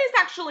plot is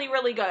actually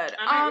really good.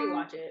 I might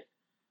rewatch it.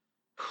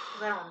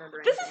 I don't remember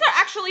anything. This is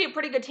actually a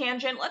pretty good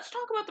tangent. Let's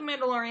talk about The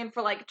Mandalorian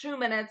for like 2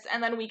 minutes,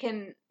 and then we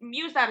can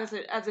use that as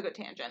a good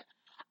tangent.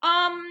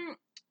 I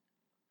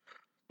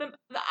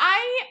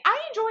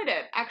enjoyed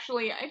it,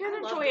 actually. I did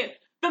enjoy it.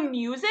 The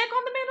music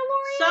on The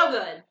Mandalorian? So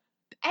good.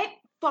 It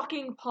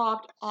fucking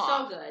popped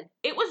off. So good.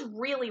 It was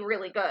really,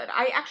 really good.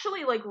 I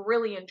actually, like,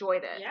 really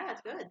enjoyed it. Yeah, it's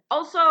good.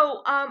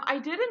 Also, I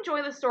did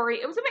enjoy the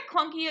story. It was a bit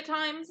clunky at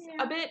times.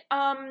 Yeah.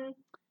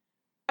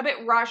 A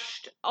bit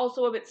rushed.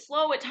 Also a bit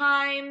slow at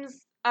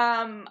times.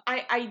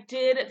 It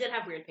did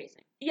have weird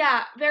pacing.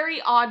 Yeah,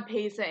 very odd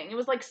pacing. It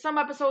was like some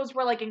episodes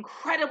were like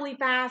incredibly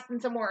fast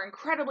and some were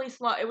incredibly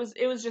slow. It was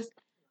just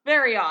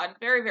very odd,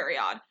 very, very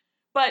odd.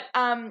 But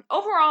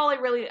overall, I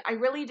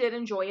really did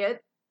enjoy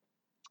it.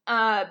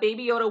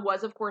 Baby Yoda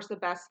was, of course, the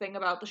best thing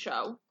about the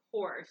show. Of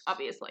course,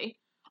 obviously.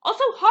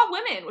 Also, hot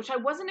women, which I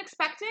wasn't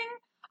expecting.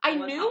 I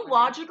knew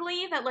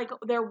logically that like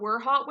there were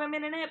hot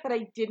women in it, but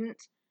I didn't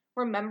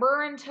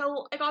remember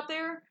until I got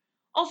there.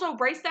 Also,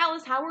 Bryce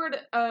Dallas Howard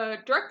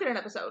directed an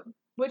episode,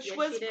 which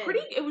was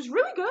pretty. It was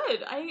really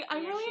good. I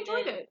really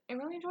enjoyed it. I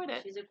really enjoyed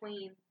it. She's a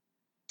queen.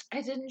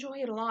 I did enjoy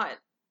it a lot.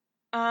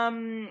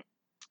 The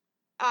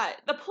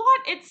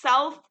plot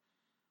itself.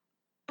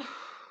 I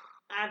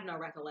have no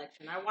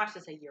recollection. I watched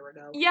this a year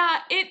ago.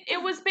 Yeah,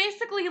 it was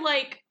basically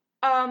like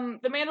the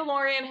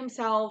Mandalorian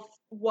himself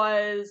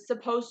was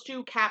supposed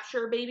to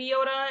capture Baby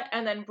Yoda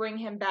and then bring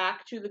him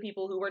back to the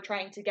people who were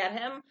trying to get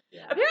him.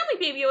 Yeah. Apparently,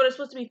 Baby Yoda is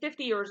supposed to be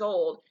 50 years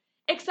old.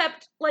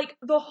 Except, like,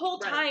 the whole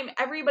time,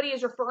 everybody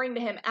is referring to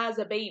him as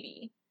a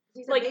baby.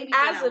 He's like, a baby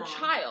as a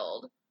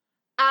child.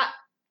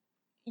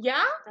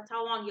 Yeah? That's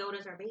how long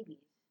Yodas are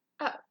babies.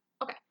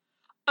 Okay.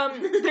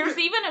 There's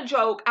even a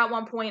joke at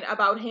one point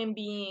about him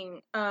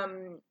being,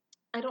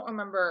 I don't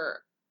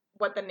remember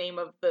what the name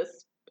of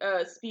this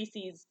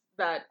species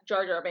that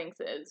Jar Jar Binks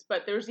is,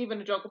 but there's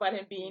even a joke about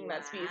him being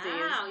that species.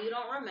 Wow, you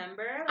don't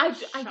remember? I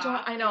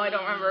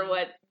don't remember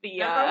what the,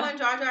 Remember when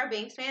Jar Jar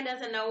Binks fan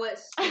doesn't know what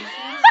species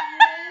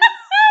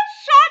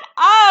Shut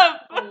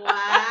up!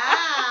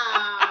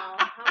 Wow.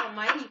 How a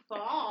mighty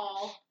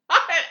fall.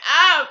 Shut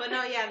up! But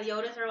no, yeah, the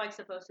Yodas are, like,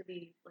 supposed to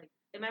be, like,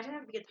 imagine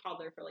having to be a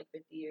toddler for, like,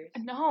 50 years.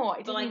 No,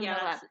 I didn't even know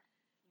that.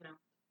 You know.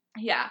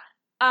 Yeah.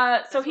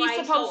 So that's he's why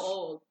supposed... so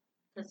old.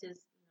 Because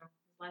his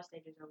life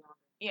stages are longer.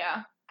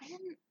 Yeah.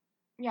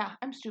 Yeah,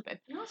 I'm stupid.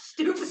 You're not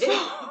stupid.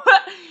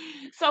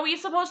 So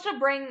he's supposed to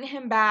bring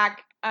him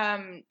back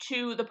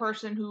to the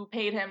person who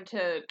paid him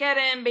to get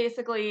him,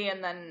 basically,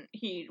 and then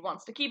he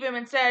wants to keep him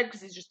instead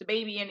because he's just a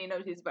baby and he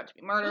knows he's about to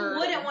be murdered. Who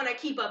wouldn't want to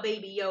keep a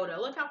Baby Yoda?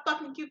 Look how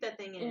fucking cute that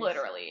thing is.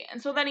 Literally.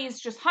 And so then he's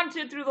just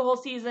hunted through the whole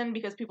season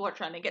because people are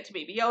trying to get to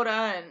Baby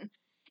Yoda, and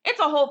it's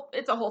a whole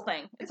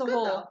thing. It's a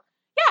whole... Though.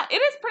 Yeah,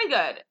 it is pretty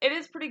good. It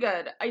is pretty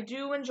good. I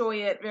do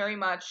enjoy it very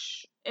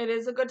much. It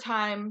is a good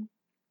time.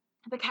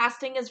 The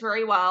casting is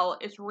very well.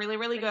 It's really,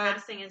 really good. The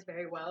casting is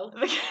very well.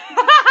 It's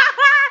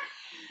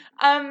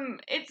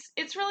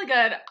really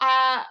good.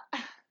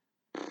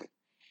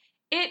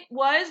 It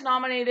was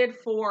nominated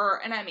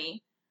for an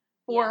Emmy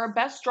for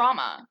Best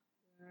Drama.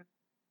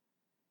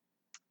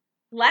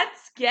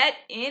 Let's get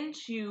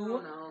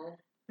into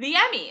the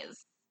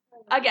Emmys.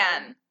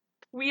 Again,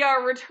 we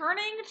are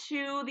returning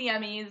to the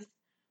Emmys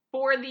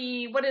for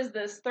the, what is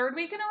this, third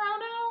week in a row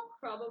now?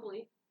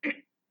 Probably.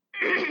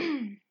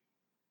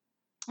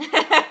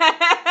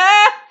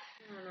 I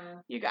don't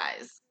know. You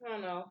guys. I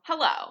don't know.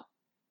 Hello.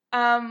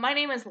 My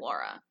name is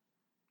Laura.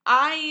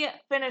 I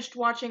finished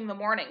watching the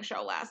morning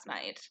show last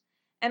night,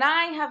 and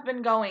I have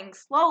been going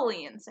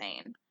slowly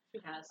insane.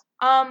 She has.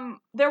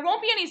 There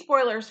won't be any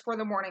spoilers for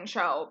the morning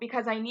show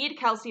because I need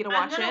Kelsey to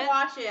watch it. I'm gonna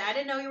watch it. I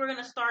didn't know you were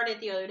gonna start it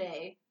the other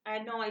day. I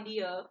had no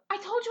idea. I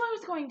told you I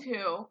was going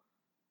to.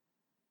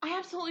 I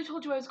absolutely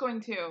told you I was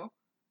going to.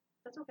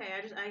 That's okay.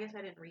 I guess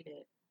I didn't read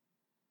it.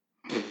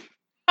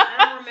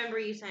 I don't remember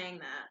you saying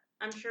that.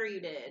 I'm sure you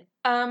did.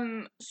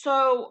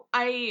 So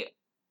I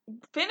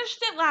finished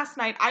it last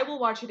night. I will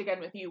watch it again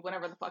with you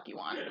whenever the fuck you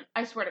want.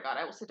 I swear to God,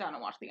 I will sit down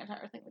and watch the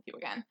entire thing with you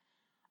again.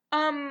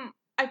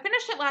 I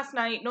finished it last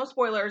night. No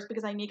spoilers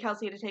because I need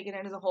Kelsey to take it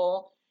in as a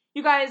whole.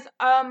 You guys,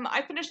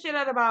 I finished it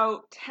at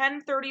about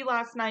 10:30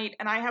 last night,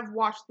 and I have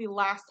watched the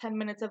last 10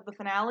 minutes of the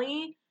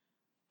finale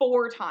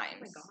 4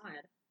 times. Oh my God.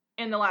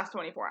 In the last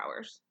 24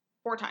 hours.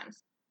 4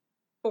 times.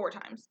 4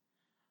 times.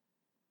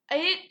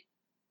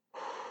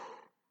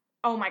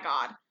 Oh my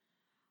God.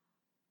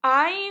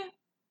 I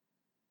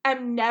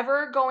am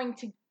never going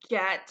to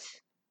get...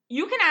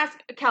 You can ask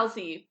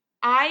Kelsey.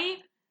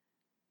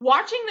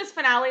 Watching this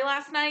finale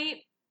last night,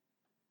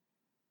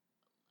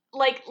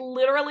 like,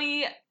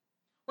 literally...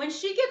 When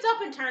she gets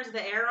up and turns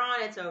the air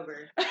on, it's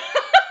over. Like,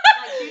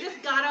 she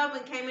just got up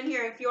and came in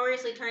here and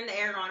furiously turned the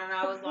air on, and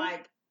I was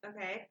like,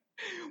 okay.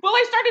 Well,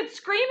 I started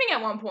screaming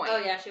at one point. Oh,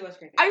 yeah, she was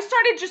screaming. I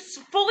started just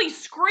fully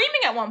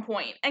screaming at one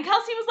point, and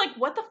Kelsey was like,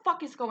 what the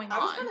fuck is going on?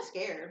 I was kind of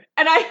scared.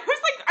 And I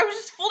was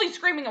just fully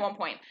screaming at one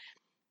point.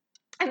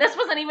 And this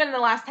wasn't even in the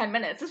last 10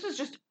 minutes. This was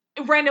just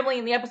randomly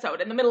in the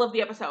episode, in the middle of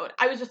the episode.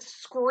 I was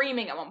just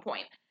screaming at one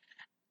point.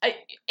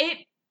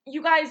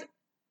 You guys...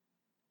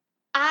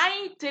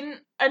 I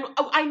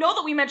know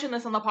that we mentioned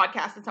this on the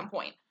podcast at some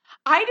point.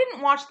 I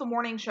didn't watch the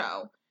morning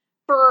show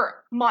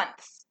for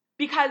months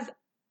because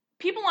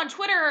people on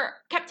Twitter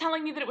kept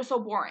telling me that it was so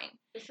boring.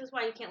 This is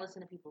why you can't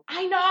listen to people.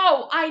 I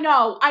know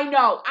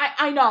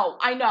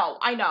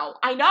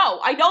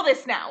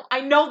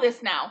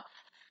this now.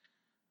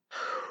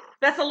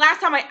 That's the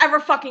last time I ever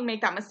fucking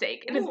make that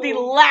mistake. It is the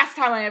last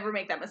time I ever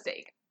make that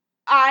mistake.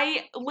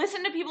 I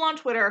listened to people on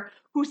Twitter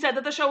who said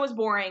that the show was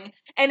boring,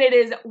 and it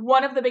is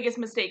one of the biggest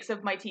mistakes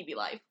of my TV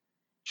life.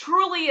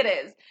 Truly it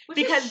is. Which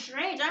is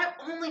strange. I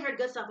only heard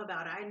good stuff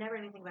about it. I never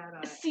heard anything bad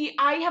about it. See,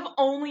 I have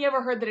only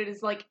ever heard that it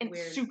is, like,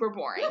 super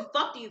boring. Who the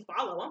fuck do you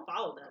follow? I don't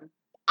follow them.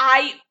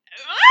 I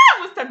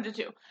was tempted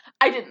to.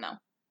 I didn't, though.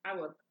 I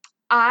would.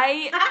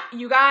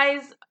 You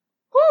guys,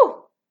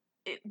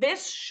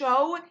 this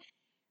show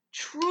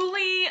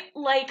truly,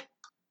 like,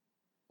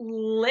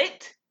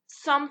 lit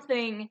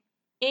something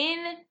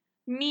in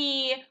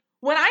me.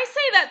 When I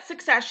say that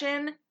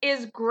Succession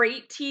is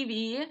great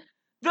TV,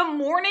 the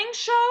morning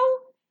show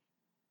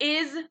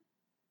is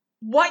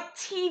what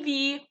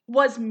TV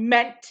was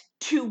meant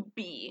to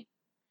be.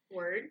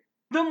 Word.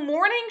 The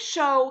morning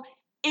show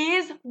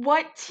is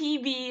what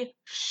TV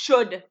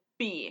should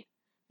be.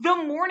 The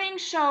morning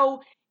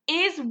show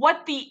is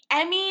what the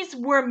Emmys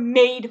were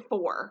made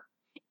for.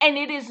 And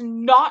it is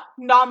not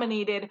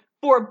nominated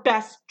for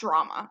Best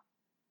Drama.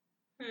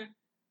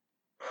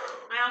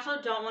 I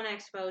also don't want to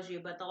expose you,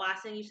 but the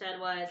last thing you said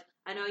was,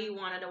 I know you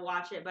wanted to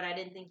watch it, but I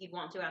didn't think you'd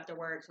want to after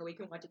work, so we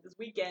can watch it this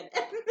weekend. And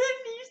then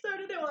you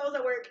started it while I was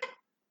at work.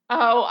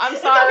 Oh, I'm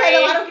sorry. Okay,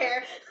 no, I don't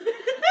care.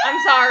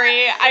 I'm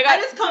sorry. I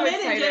just come in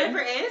and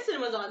Jennifer Aniston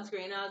was on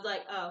screen. I was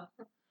like, oh.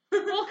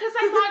 Well, because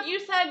I thought you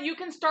said you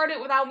can start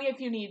it without me if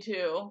you need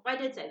to. I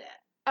did say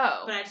that.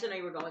 Oh. But I just didn't know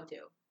you were going to.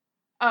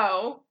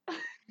 Oh.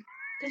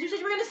 Because you said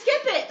you were going to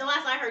skip it. The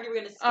last I heard, you were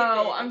going to skip it.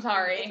 Oh, I'm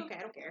sorry. It's okay.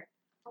 I don't care.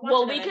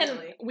 Well,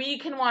 we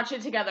can watch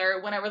it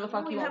together whenever the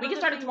fuck you want. We can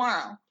start it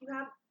tomorrow. You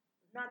have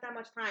not that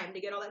much time to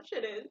get all that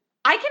shit in.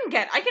 I can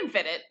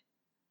fit it.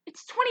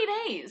 It's 20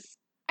 days.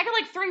 I got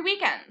like 3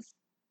 weekends.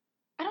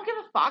 I don't give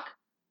a fuck.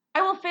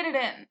 I will fit it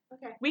in.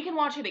 Okay. We can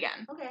watch it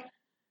again. Okay.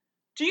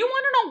 Do you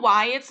want to know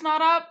why it's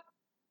not up?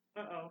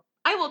 Uh-oh.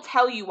 I will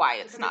tell you why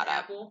it's not up.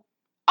 Apple?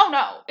 Oh,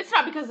 no. It's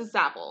not because it's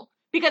Apple.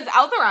 Because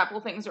other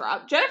Apple things are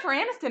up. Jennifer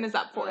Aniston is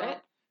up for it.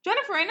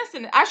 Jennifer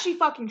Aniston, as she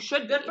fucking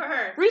should be. Good for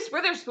her. Reese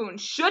Witherspoon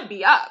should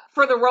be up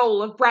for the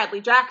role of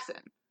Bradley Jackson.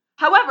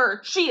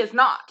 However, she is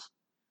not.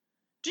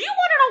 Do you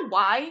want to know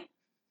why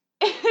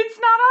it's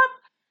not up?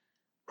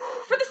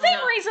 For the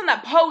same reason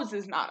that Pose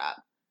is not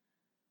up.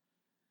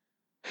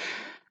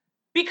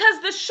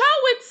 Because the show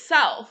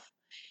itself,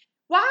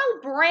 while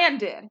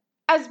branded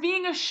as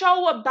being a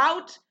show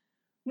about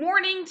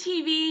morning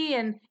TV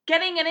and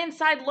getting an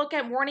inside look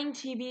at morning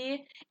TV,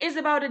 is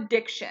about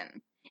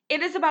addiction.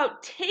 It is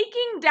about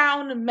taking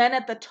down men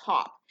at the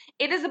top.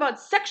 It is about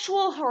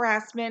sexual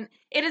harassment.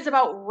 It is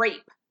about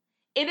rape.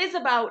 It is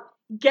about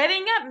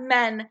getting at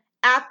men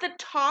at the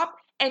top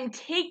and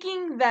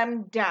taking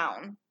them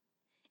down.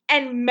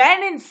 And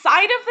men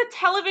inside of the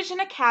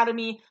Television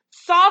Academy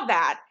saw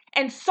that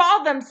and saw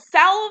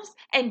themselves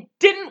and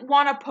didn't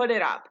want to put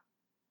it up.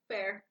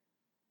 Fair.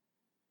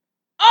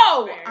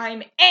 Oh, Fair.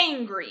 I'm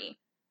angry.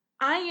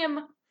 I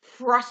am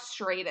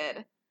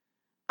frustrated.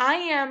 I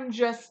am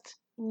just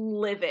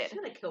livid. She's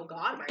gonna kill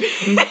God right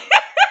now.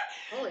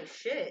 Holy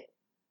shit.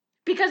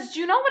 Because do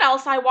you know what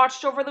else I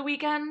watched over the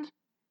weekend?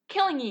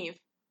 Killing Eve.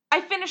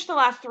 I finished the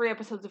last 3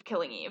 episodes of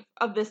Killing Eve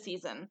of this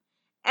season.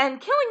 And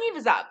Killing Eve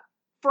is up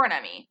for an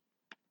Emmy.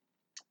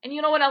 And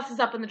you know what else is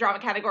up in the drama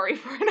category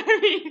for an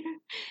Emmy?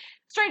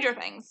 Stranger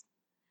Things.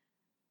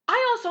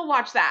 I also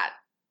watched that.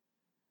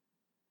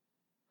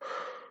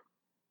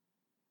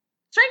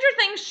 Stranger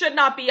Things should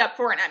not be up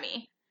for an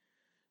Emmy.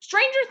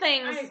 Stranger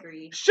Things I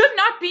agree. should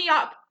not be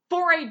up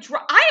for a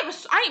I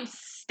am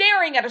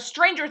staring at a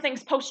Stranger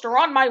Things poster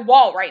on my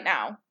wall right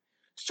now.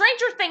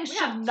 Stranger Things we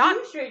should have not.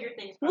 Two Stranger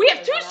Things We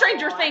have two on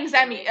Stranger wall, Things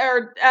actually.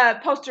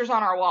 posters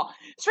on our wall.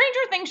 Stranger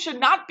Things should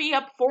not be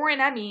up for an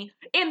Emmy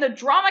in the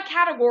drama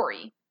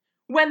category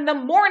when the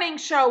morning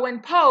show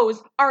and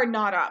Pose are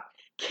not up.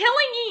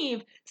 Killing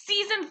Eve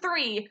season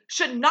 3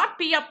 should not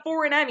be up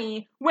for an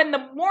Emmy when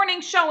the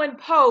morning show and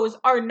Pose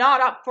are not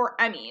up for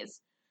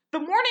Emmys. The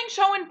morning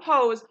show and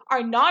Pose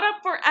are not up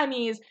for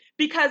Emmys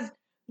because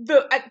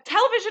the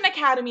Television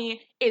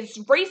Academy is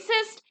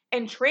racist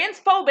and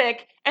transphobic,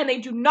 and they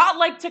do not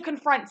like to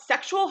confront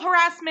sexual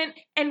harassment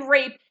and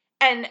rape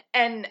and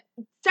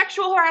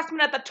sexual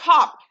harassment at the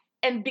top,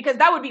 and because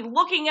that would be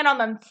looking in on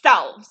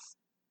themselves.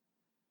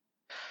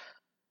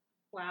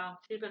 Wow,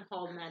 she's been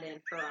holding that in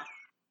for a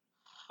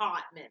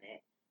hot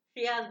minute.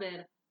 She has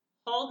been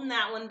holding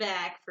that one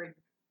back for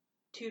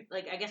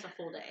I guess a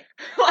full day.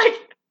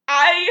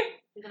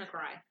 She's gonna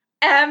cry.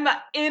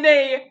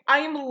 I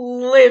am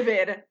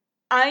livid.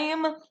 I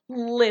am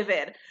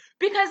livid.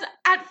 Because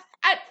at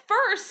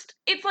first,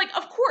 it's like,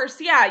 of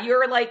course, yeah,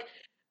 you're like,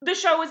 the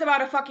show is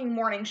about a fucking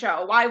morning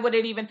show. Why would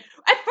it even...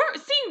 At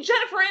first, seeing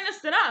Jennifer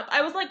Aniston up,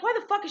 I was like, why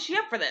the fuck is she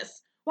up for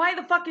this? Why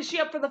the fuck is she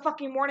up for the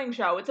fucking morning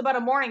show? It's about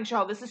a morning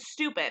show. This is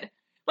stupid.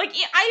 Like,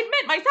 I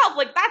admit myself,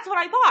 like, that's what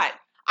I thought.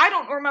 I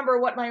don't remember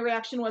what my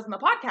reaction was in the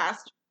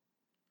podcast.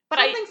 But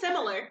something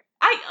similar.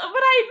 But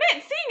I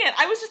admit, seeing it,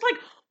 I was just like,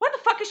 why the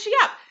fuck is she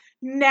up?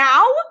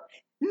 Now,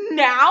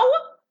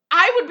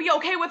 I would be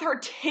okay with her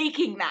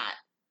taking that.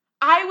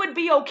 I would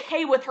be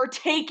okay with her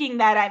taking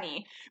that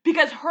Emmy.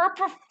 Because her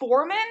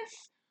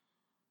performance,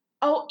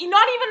 not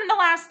even in the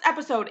last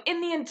episode,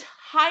 in the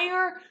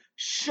entire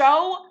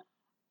show,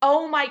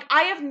 oh my,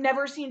 I have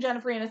never seen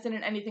Jennifer Aniston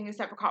in anything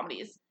except for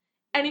comedies.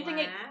 Anything,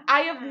 wow.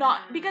 I have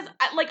not, because,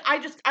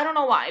 I don't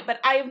know why,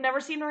 but I have never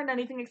seen her in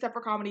anything except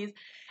for comedies.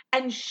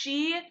 And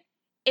she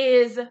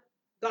is...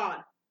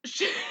 God.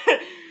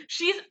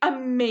 She's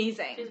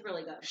amazing. She's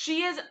really good.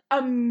 She is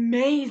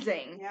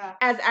amazing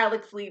as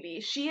Alex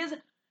Levy. She is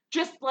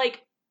just like,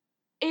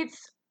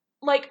 it's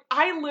like,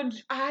 I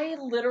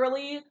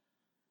literally,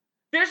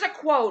 there's a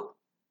quote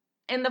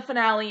in the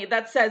finale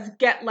that says,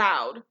 "Get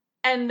loud."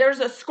 And there's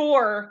a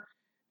score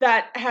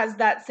that has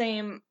that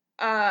same,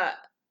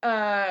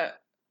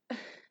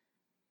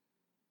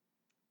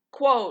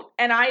 quote.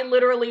 And I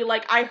literally,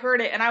 I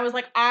heard it and I was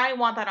like, I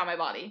want that on my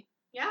body.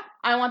 Yeah.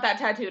 I want that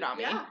tattooed on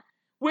me. Yeah.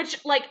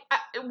 Which,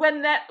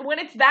 when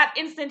it's that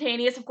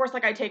instantaneous, of course,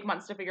 I take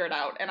months to figure it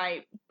out, and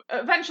I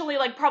eventually,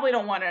 probably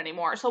don't want it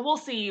anymore. So we'll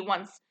see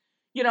once,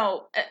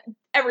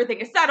 everything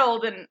is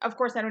settled, and of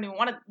course, I don't even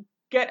want to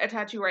get a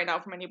tattoo right now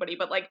from anybody,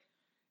 but,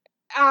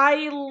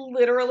 I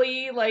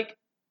literally,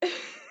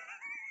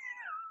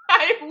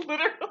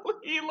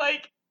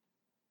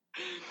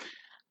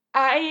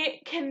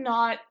 I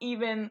cannot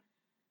even,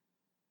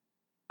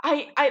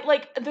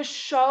 the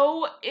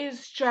show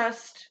is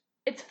just,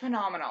 it's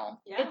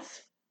phenomenal. Yeah.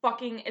 I'm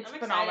phenomenal.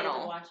 Excited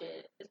to watch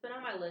it. It's been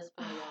on my list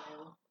for a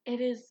while. It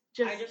is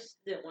just... I just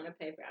didn't want to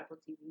pay for Apple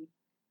TV.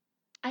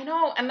 I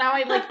know, and now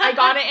I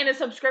got it in a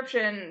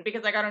subscription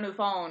because I got a new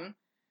phone.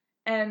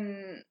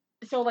 And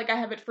so, I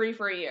have it free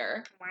for a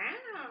year.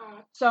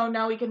 Wow. So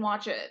now we can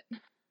watch it.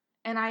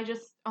 And I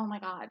just, oh my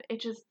god,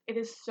 it is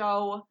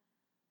so...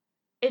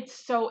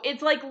 It's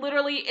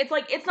literally,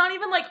 it's not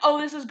even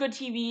oh, this is good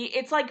TV.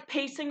 It's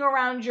pacing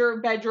around your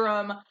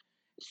bedroom,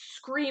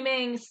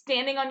 screaming,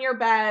 standing on your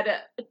bed,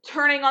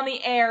 turning on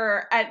the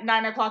air at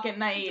 9:00 at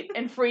night,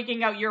 and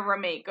freaking out your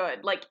roommate good.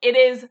 It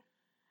is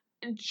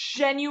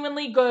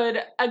genuinely good.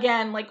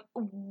 Again,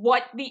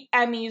 what the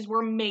Emmys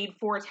were made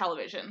for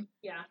television.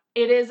 Yeah.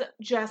 It is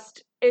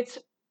just, it's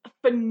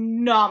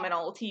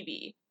phenomenal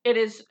TV. It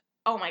is,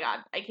 oh my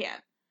god, I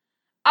can't.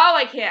 Oh,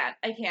 I can't.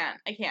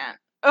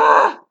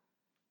 Ugh!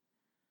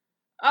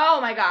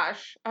 Oh my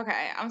gosh.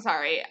 Okay, I'm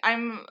sorry.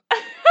 I'm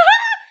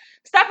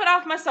stepping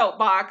off my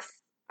soapbox.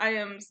 I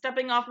am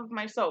stepping off of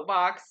my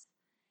soapbox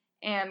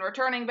and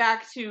returning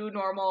back to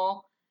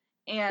normal.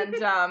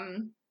 And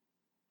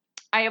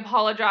I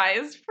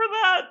apologize for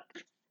that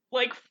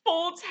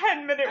full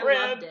 10-minute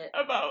rant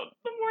about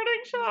the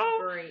morning show.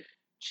 Great.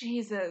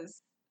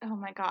 Jesus. Oh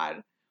my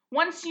god.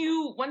 Once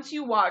you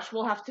watch,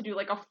 we'll have to do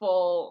a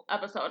full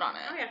episode on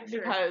it. Oh yeah, for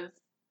sure. Because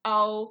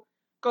I'll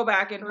go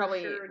back and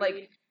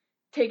probably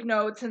take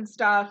notes and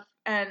stuff,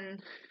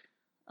 and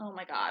oh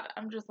my god,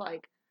 I'm just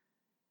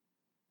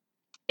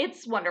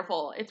it's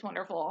wonderful. It's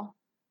wonderful.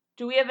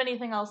 Do we have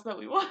anything else that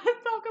we want to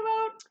talk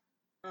about?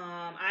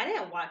 I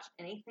didn't watch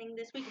anything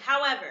this week.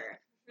 However,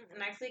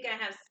 next week I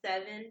have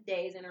 7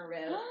 days in a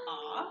row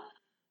off.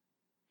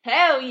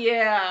 Hell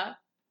yeah.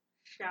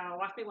 Shall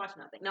watch me watch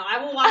nothing. No, I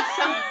will watch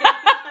something.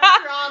 I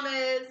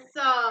promise.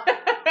 I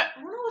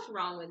don't know what's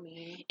wrong with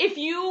me. If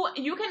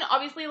you can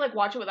obviously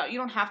watch it without, you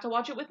don't have to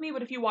watch it with me,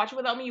 but if you watch it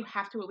without me, you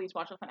have to at least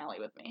watch the finale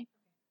with me.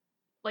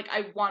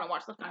 I want to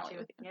watch the finale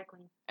with you. Yeah,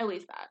 queen. At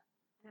least that.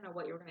 I don't know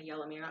what you were gonna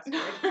yell at me. You're not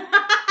scared.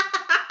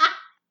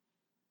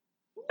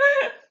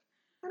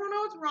 I don't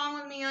know what's wrong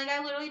with me. I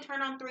literally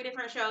turned on 3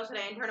 different shows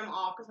today and turned them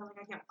off because I was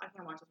I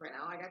can't watch this right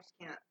now. I just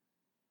can't.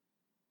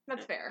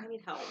 That's fair. I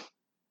need help.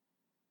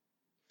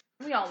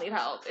 We all need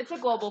help. It's a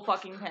global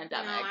fucking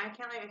pandemic. No, I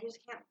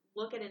just can't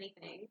look at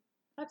anything.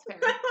 That's fair.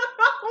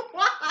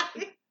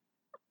 Why?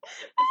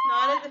 It's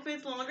not if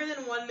it's longer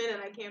than 1 minute,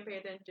 I can't pay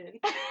attention.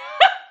 That's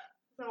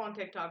how long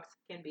TikToks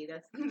can be.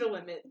 That's the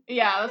limit.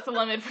 Yeah, that's the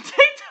limit for TikToks.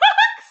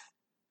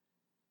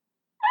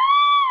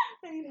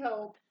 I need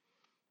help.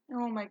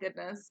 Oh my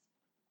goodness.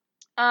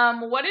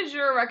 What is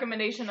your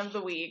recommendation of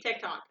the week?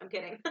 TikTok. I'm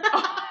kidding.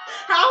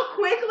 How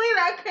quickly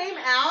that came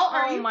out?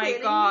 Are you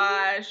kidding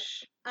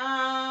gosh. me?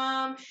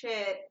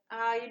 Shit.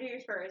 You do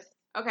yours first.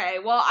 Okay,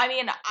 well, I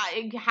mean,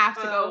 I have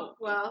to go.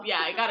 Well. Yeah,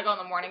 I gotta go on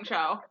the morning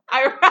show.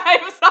 I'm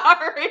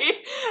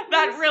sorry.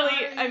 That really,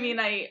 sorry. I mean,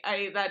 I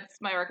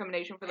that's my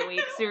recommendation for the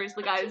week.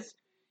 Seriously, guys,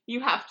 you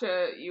have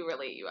to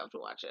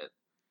watch it.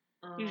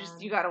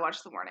 You gotta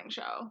watch the morning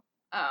show.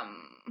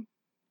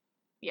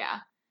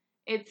 Yeah,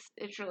 it's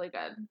really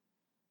good.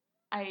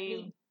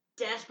 I'm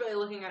desperately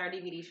looking at our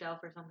DVD shelf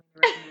for something to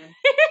recommend.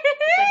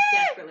 Just like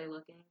desperately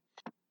looking.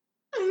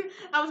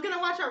 I was gonna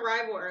watch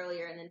Arrival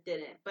earlier and then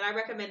didn't, but I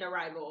recommend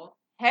Arrival.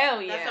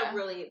 Hell yeah.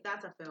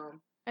 That's a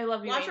film. I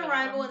love you. Watch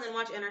Arrival and then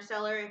watch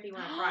Interstellar if you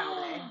want to cry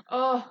all day.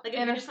 Oh, like if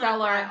Interstellar. you just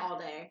want to cry all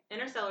day.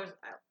 Interstellar's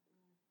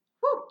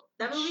whew,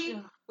 that movie,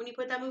 when you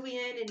put that movie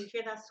in and you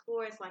hear that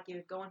score, it's like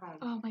you're going home.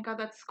 Oh my god,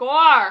 that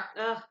score!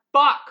 Ugh.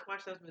 Fuck!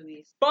 Watch those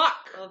movies.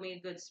 Fuck! Love me a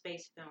good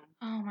space film.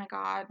 Oh my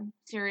god.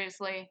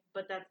 Seriously.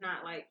 But that's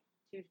not like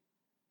too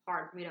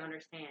hard for me to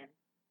understand.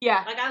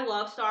 Yeah. Like I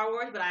love Star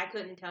Wars, but I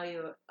couldn't tell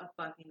you a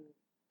fucking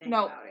thing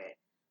about it.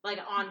 Like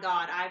on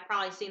God, I've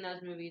probably seen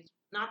those movies,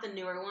 not the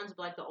newer ones,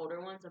 but like the older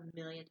ones,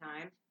 1,000,000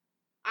 times.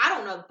 I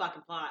don't know the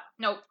fucking plot.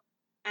 Nope.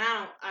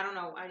 And I don't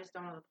know. I just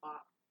don't know the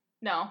plot.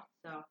 No.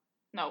 So.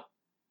 Nope.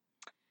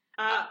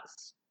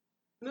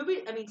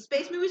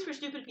 Space movies for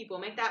stupid people.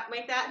 Make that.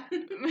 I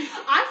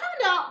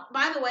found out,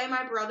 by the way,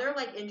 my brother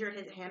like injured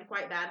his hand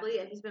quite badly,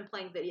 and he's been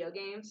playing video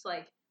games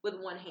like with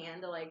one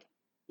hand to like,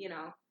 you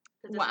know.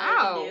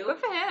 Wow. Good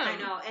for him. I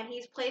know, and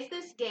he's plays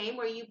this game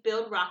where you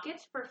build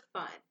rockets for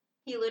fun.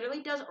 He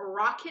literally does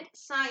rocket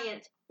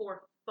science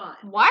for fun.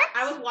 What?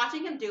 I was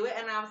watching him do it,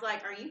 and I was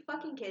like, "Are you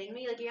fucking kidding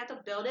me? Like, you have to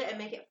build it and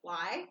make it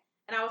fly."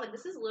 And I was like,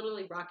 "This is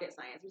literally rocket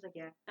science." He was like,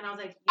 "Yeah," and I was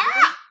like, "You do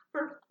this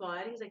for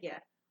fun?" He's like, "Yeah."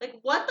 Like,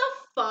 what the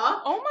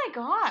fuck? Oh my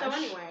gosh. So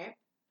anyway,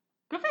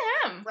 good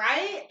for him.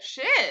 right?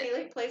 Shit. He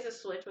like plays a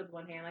Switch with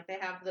one hand. Like they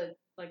have the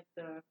one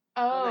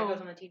that goes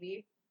on the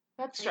TV.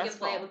 That's stressful. You can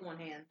play it with one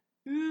hand.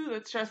 Ooh,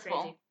 that's stressful.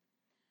 Crazy.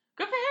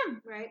 Good for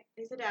him. Right?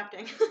 He's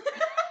adapting.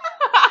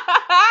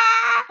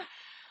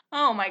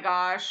 Oh my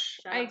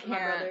gosh. Shout out to my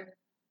brother.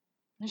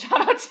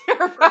 Shout out to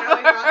your brother. For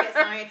knowing rocket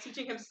science,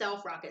 teaching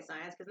himself rocket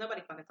science, because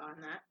nobody fucking taught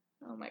him that.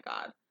 Oh my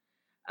god.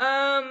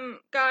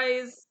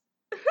 Guys,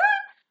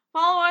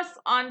 follow us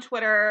on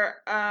Twitter,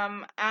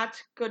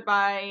 at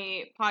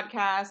Goodbye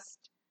Podcast,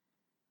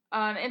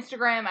 on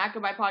Instagram at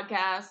Goodbye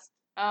Podcast.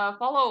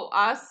 Follow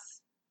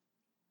us.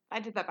 I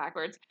did that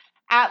backwards.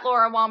 At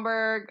Laura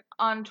Wamberg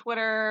on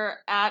Twitter,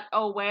 at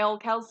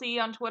Kelsey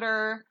on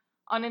Twitter,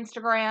 on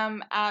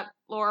Instagram, at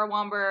Laura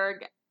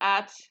Wamberg,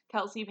 at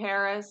Kelsey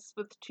Paris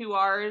with 2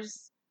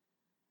 R's.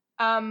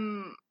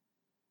 Yeah.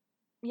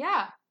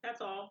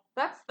 That's all.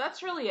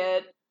 That's really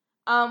it.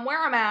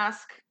 Wear a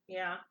mask.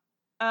 Yeah.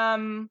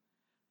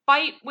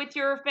 Fight with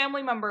your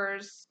family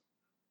members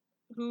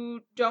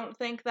who don't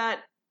think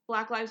that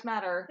Black Lives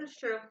Matter. That's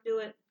true. Do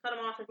it. Cut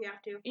them off if you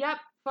have to. Yep.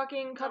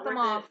 Fucking cut them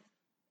off.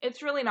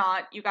 It's really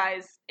not, you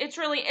guys. It's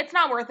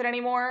not worth it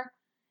anymore.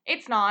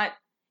 It's not.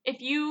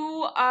 If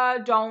you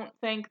don't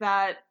think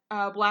that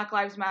Black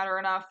Lives Matter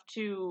enough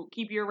to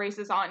keep your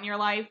racist aunt in your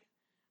life,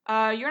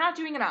 you're not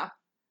doing enough,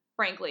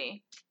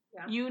 frankly.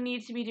 Yeah. You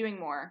need to be doing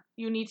more.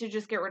 You need to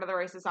just get rid of the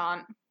racist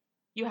aunt.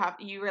 You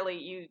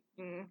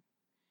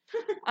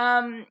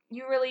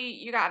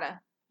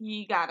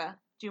gotta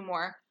do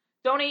more.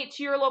 Donate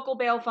to your local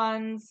bail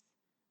funds.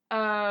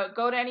 Go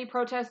to any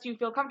protest you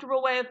feel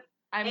comfortable with.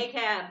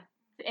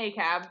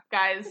 ACAB,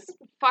 guys.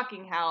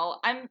 Fucking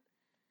hell.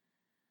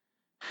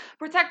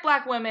 Protect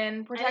black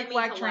women. Protect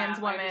black trans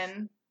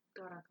women.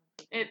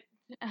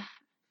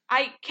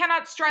 I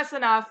cannot stress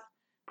enough.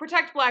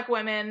 Protect black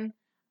women.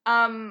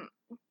 Don't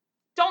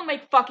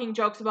make fucking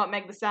jokes about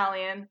Meg Thee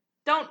Stallion.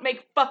 Don't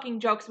make fucking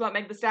jokes about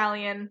Meg Thee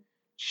Stallion.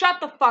 Shut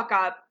the fuck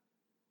up.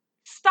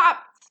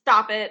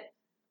 Stop it.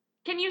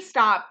 Can you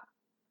stop?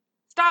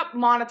 Stop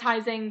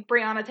monetizing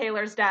Breonna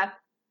Taylor's death.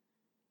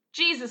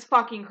 Jesus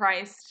fucking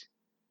Christ.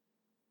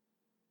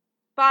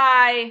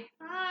 Bye.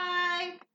 Bye.